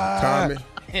perfectly. Tommy,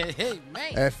 Hey,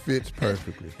 man. that fits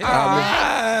perfectly.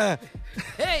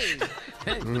 Hey.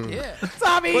 Yeah.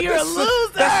 Tommy, you're a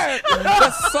loser.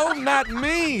 That's so not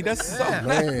me. That's so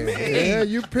not me. Yeah,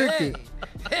 you pick it.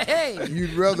 Hey.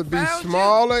 You'd rather be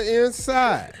smaller in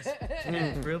size.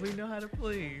 Really know how to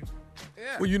please.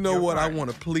 Yeah. Well, you know what? I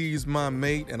want to please my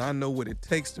mate, and I know what it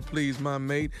takes to please my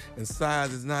mate. And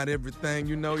size is not everything.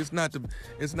 You know, it's not the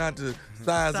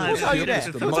size of the ship. It's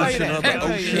the motion of the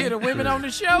ocean. You hear the women on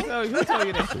the show? Who told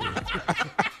you that?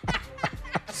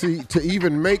 See, to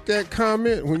even make that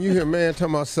comment, when you hear a man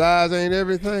talking about size ain't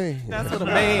everything. That's what a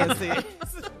man says.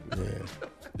 Yeah.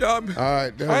 Y'all, All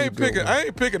right, I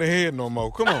ain't picking ahead no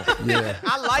more. Come on. Yeah.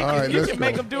 I like All it. right, You let's can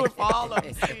make go. them do it for all of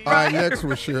us. All right, next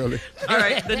one, Shirley. All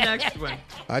right, the next one.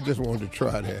 I just wanted to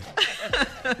try that.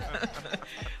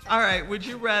 All right, would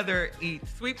you rather eat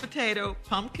sweet potato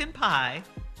pumpkin pie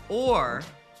or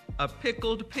a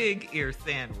pickled pig ear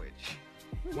sandwich?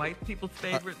 White people's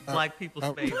favorite, black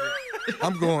people's favorite.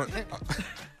 I'm going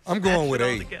with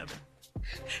A.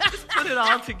 Just put it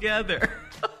all together.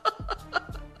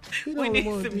 We need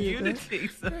some unity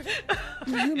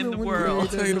in the world.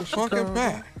 Potato pumpkin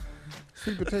pie.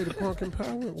 Sweet potato pumpkin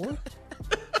pie with what?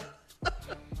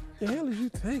 The hell is you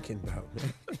thinking about,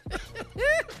 man?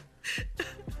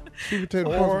 Sweet potato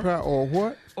pumpkin pie or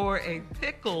what? Or a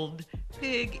pickled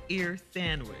pig ear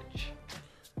sandwich.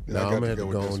 No, I'm going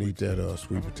to go and eat that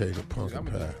sweet potato pumpkin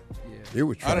pie. It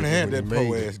was I done had that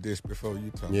po ass dish before you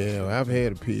talk. Yeah, I've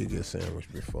had a pig ear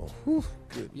sandwich before. Whew,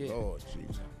 good Lord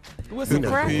Jesus. With some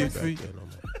crackers. With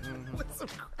some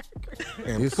crackers.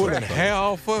 And pulling hair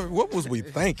off of it. What was we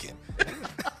thinking?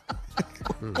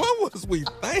 What was we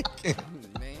thinking?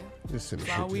 Listen,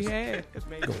 That's all we had.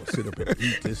 Go and sit up and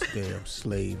eat this damn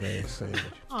slave ass sandwich.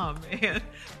 Oh man!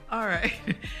 All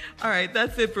right.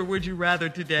 That's it for Would You Rather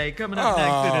today. Coming up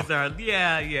next,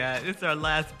 it's our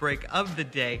last break of the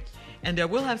day, and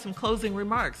we'll have some closing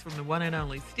remarks from the one and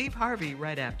only Steve Harvey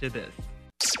right after this.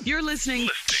 You're listening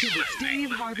to the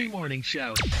Steve Harvey Morning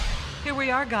Show. Here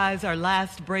we are, guys. Our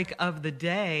last break of the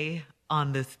day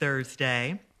on this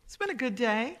Thursday. It's been a good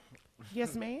day.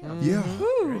 Yes, ma'am. Yeah.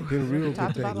 Woo. Been a real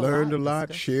good day. Learned a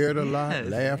lot, shared a lot,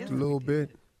 laughed a little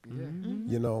bit. Mm-hmm.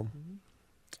 You know,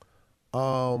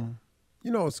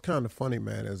 it's kind of funny,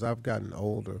 man, as I've gotten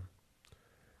older.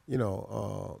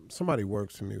 Somebody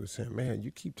works for me was saying, man,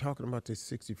 you keep talking about this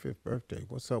 65th birthday.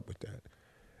 What's up with that?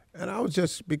 And I was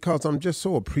just, because I'm just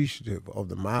so appreciative of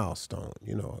the milestone,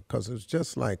 you know, because it's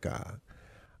just like,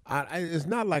 it's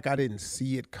not like I didn't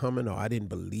see it coming or I didn't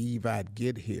believe I'd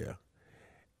get here.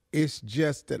 It's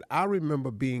just that I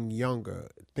remember being younger,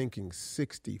 thinking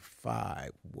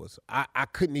 65 was, I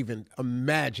couldn't even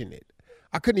imagine it.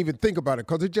 I couldn't even think about it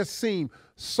because it just seemed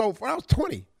so, I was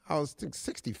 20. I was thinking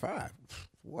 65.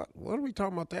 What are we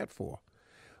talking about that for?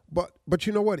 But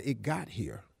you know what? It got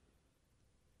here.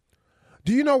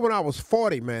 Do you know when I was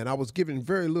 40, man, I was giving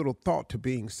very little thought to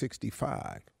being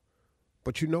 65.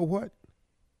 But you know what?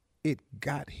 It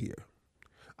got here.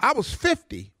 I was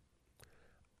 50.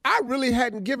 I really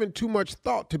hadn't given too much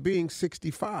thought to being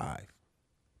 65.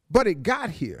 But it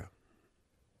got here.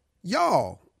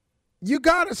 Y'all, you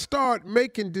got to start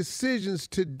making decisions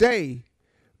today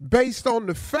based on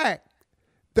the fact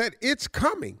that it's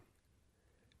coming,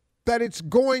 that it's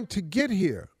going to get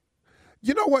here.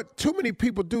 You know what too many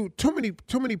people do? Too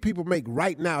many people make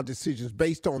right now decisions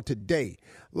based on today,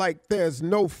 like there's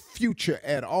no future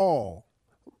at all.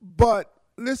 But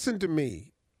listen to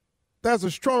me, there's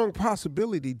a strong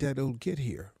possibility that it'll get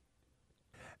here.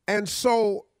 And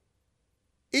so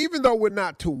even though we're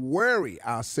not to worry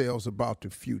ourselves about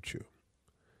the future,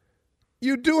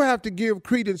 you do have to give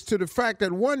credence to the fact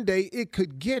that one day it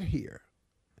could get here.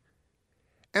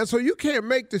 And so you can't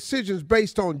make decisions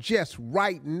based on just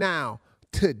right now,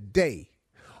 today.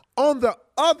 On the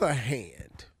other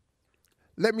hand,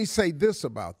 let me say this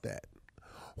about that.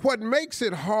 What makes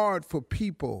it hard for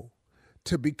people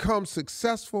to become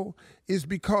successful is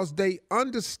because they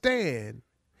understand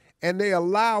and they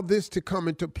allow this to come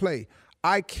into play.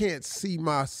 I can't see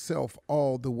myself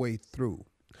all the way through.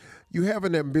 You have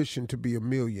an ambition to be a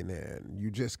millionaire, and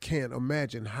you just can't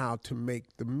imagine how to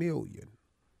make the million.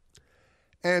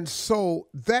 And so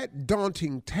that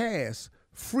daunting task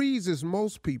freezes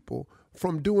most people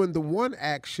from doing the one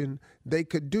action they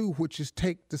could do, which is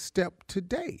take the step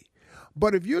today.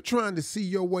 But if you're trying to see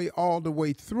your way all the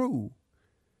way through,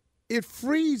 it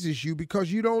freezes you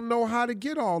because you don't know how to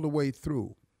get all the way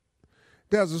through.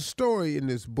 There's a story in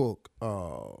this book,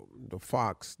 the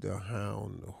fox, the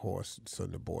hound, the horse, the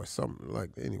son, the boy, something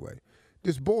like that. Anyway,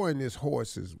 this boy and this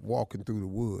horse is walking through the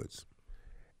woods,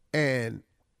 and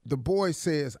the boy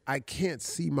says, I can't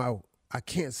see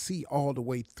all the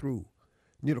way through,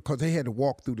 you know, because they had to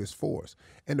walk through this forest.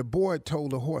 And the boy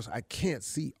told the horse, I can't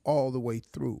see all the way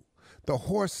through. The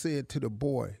horse said to the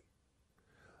boy,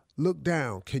 look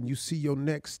down, can you see your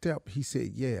next step? He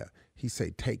said, yeah. He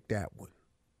said, take that one.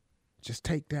 Just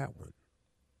take that one.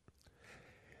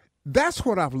 That's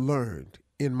what I've learned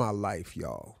in my life,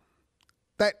 y'all.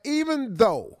 That even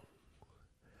though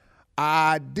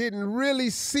I didn't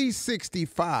really see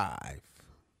 65,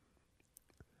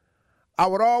 I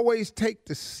would always take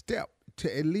the step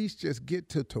to at least just get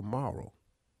to tomorrow.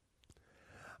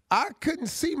 I couldn't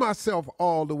see myself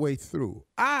all the way through.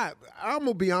 I'm going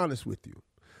to be honest with you.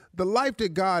 The life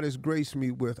that God has graced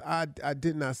me with, I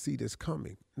did not see this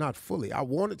coming, not fully. I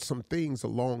wanted some things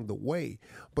along the way,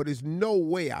 but there's no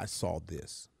way I saw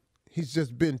this. He's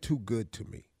just been too good to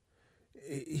me.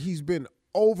 He's been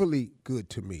overly good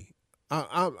to me.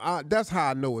 That's how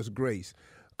I know it's grace.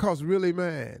 Because really,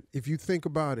 man, if you think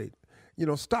about it, you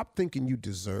know, stop thinking you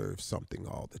deserve something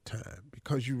all the time,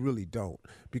 because you really don't,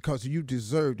 because you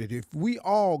deserved it. If we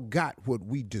all got what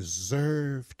we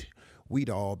deserved, we'd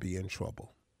all be in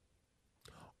trouble.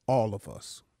 All of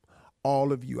us,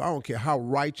 all of you. I don't care how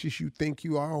righteous you think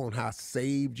you are, on how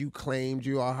saved you claimed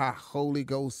you are, how Holy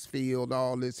Ghost filled,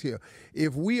 all this here.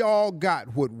 If we all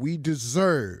got what we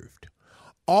deserved,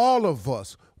 all of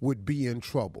us would be in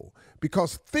trouble.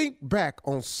 Because think back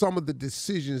on some of the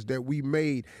decisions that we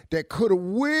made that could have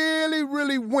really,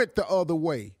 really went the other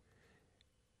way.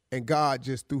 And God,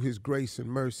 just through his grace and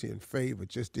mercy and favor,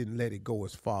 just didn't let it go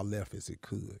as far left as it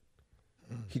could.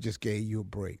 He just gave you a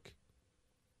break.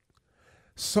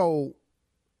 So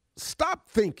stop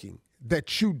thinking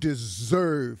that you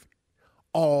deserve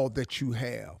all that you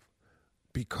have,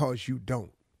 because you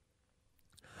don't.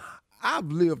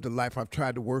 I've lived a life, I've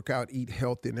tried to work out, eat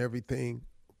healthy and everything,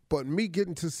 but me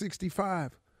getting to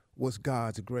 65 was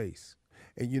God's grace.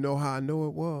 And you know how I know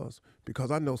it was?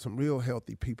 Because I know some real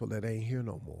healthy people that ain't here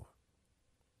no more.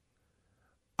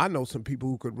 I know some people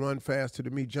who could run faster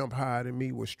than me, jump higher than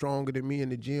me, were stronger than me in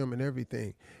the gym and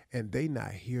everything, and they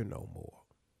not here no more.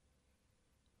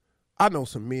 I know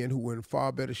some men who were in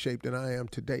far better shape than I am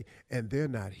today, and they're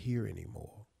not here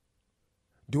anymore.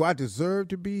 Do I deserve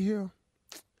to be here?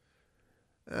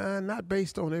 Not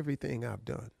based on everything I've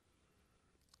done.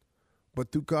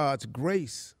 But through God's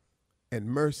grace and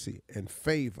mercy and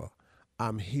favor,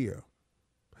 I'm here.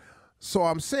 So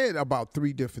I'm saying about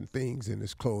 3 different things in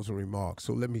this closing remarks.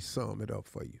 So let me sum it up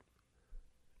for you.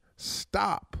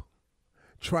 Stop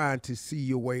trying to see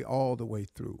your way all the way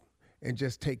through and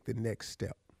just take the next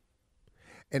step.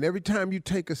 And every time you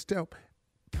take a step,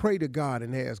 pray to God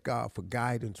and ask God for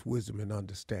guidance, wisdom, and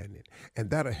understanding.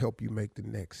 And that'll help you make the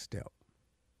next step.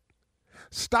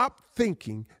 Stop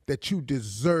thinking that you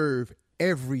deserve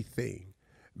everything,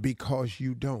 because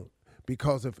you don't.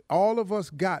 Because if all of us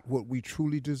got what we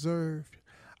truly deserved,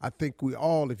 I think we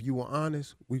all, if you were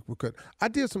honest, we could. I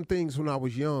did some things when I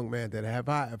was young, man, that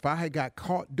if I had got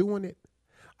caught doing it,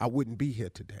 I wouldn't be here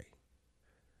today.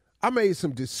 I made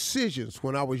some decisions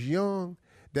when I was young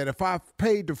that if I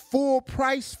paid the full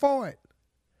price for it,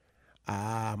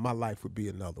 my life would be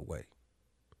another way.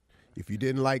 If you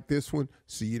didn't like this one,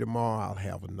 see you tomorrow. I'll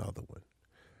have another one.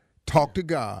 Talk to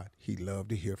God. He'd love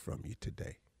to hear from you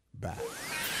today. Bye.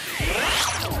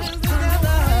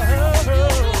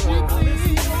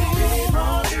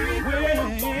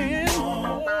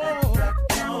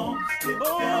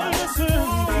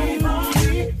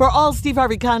 For all Steve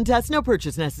Harvey contests, no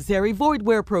purchase necessary, void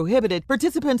where prohibited.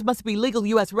 Participants must be legal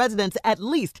U.S. residents at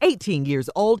least 18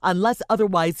 years old unless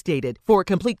otherwise stated. For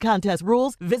complete contest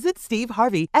rules, visit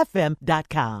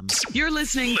SteveHarveyFM.com. You're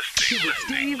listening to the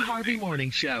Steve Harvey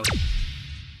Morning Show.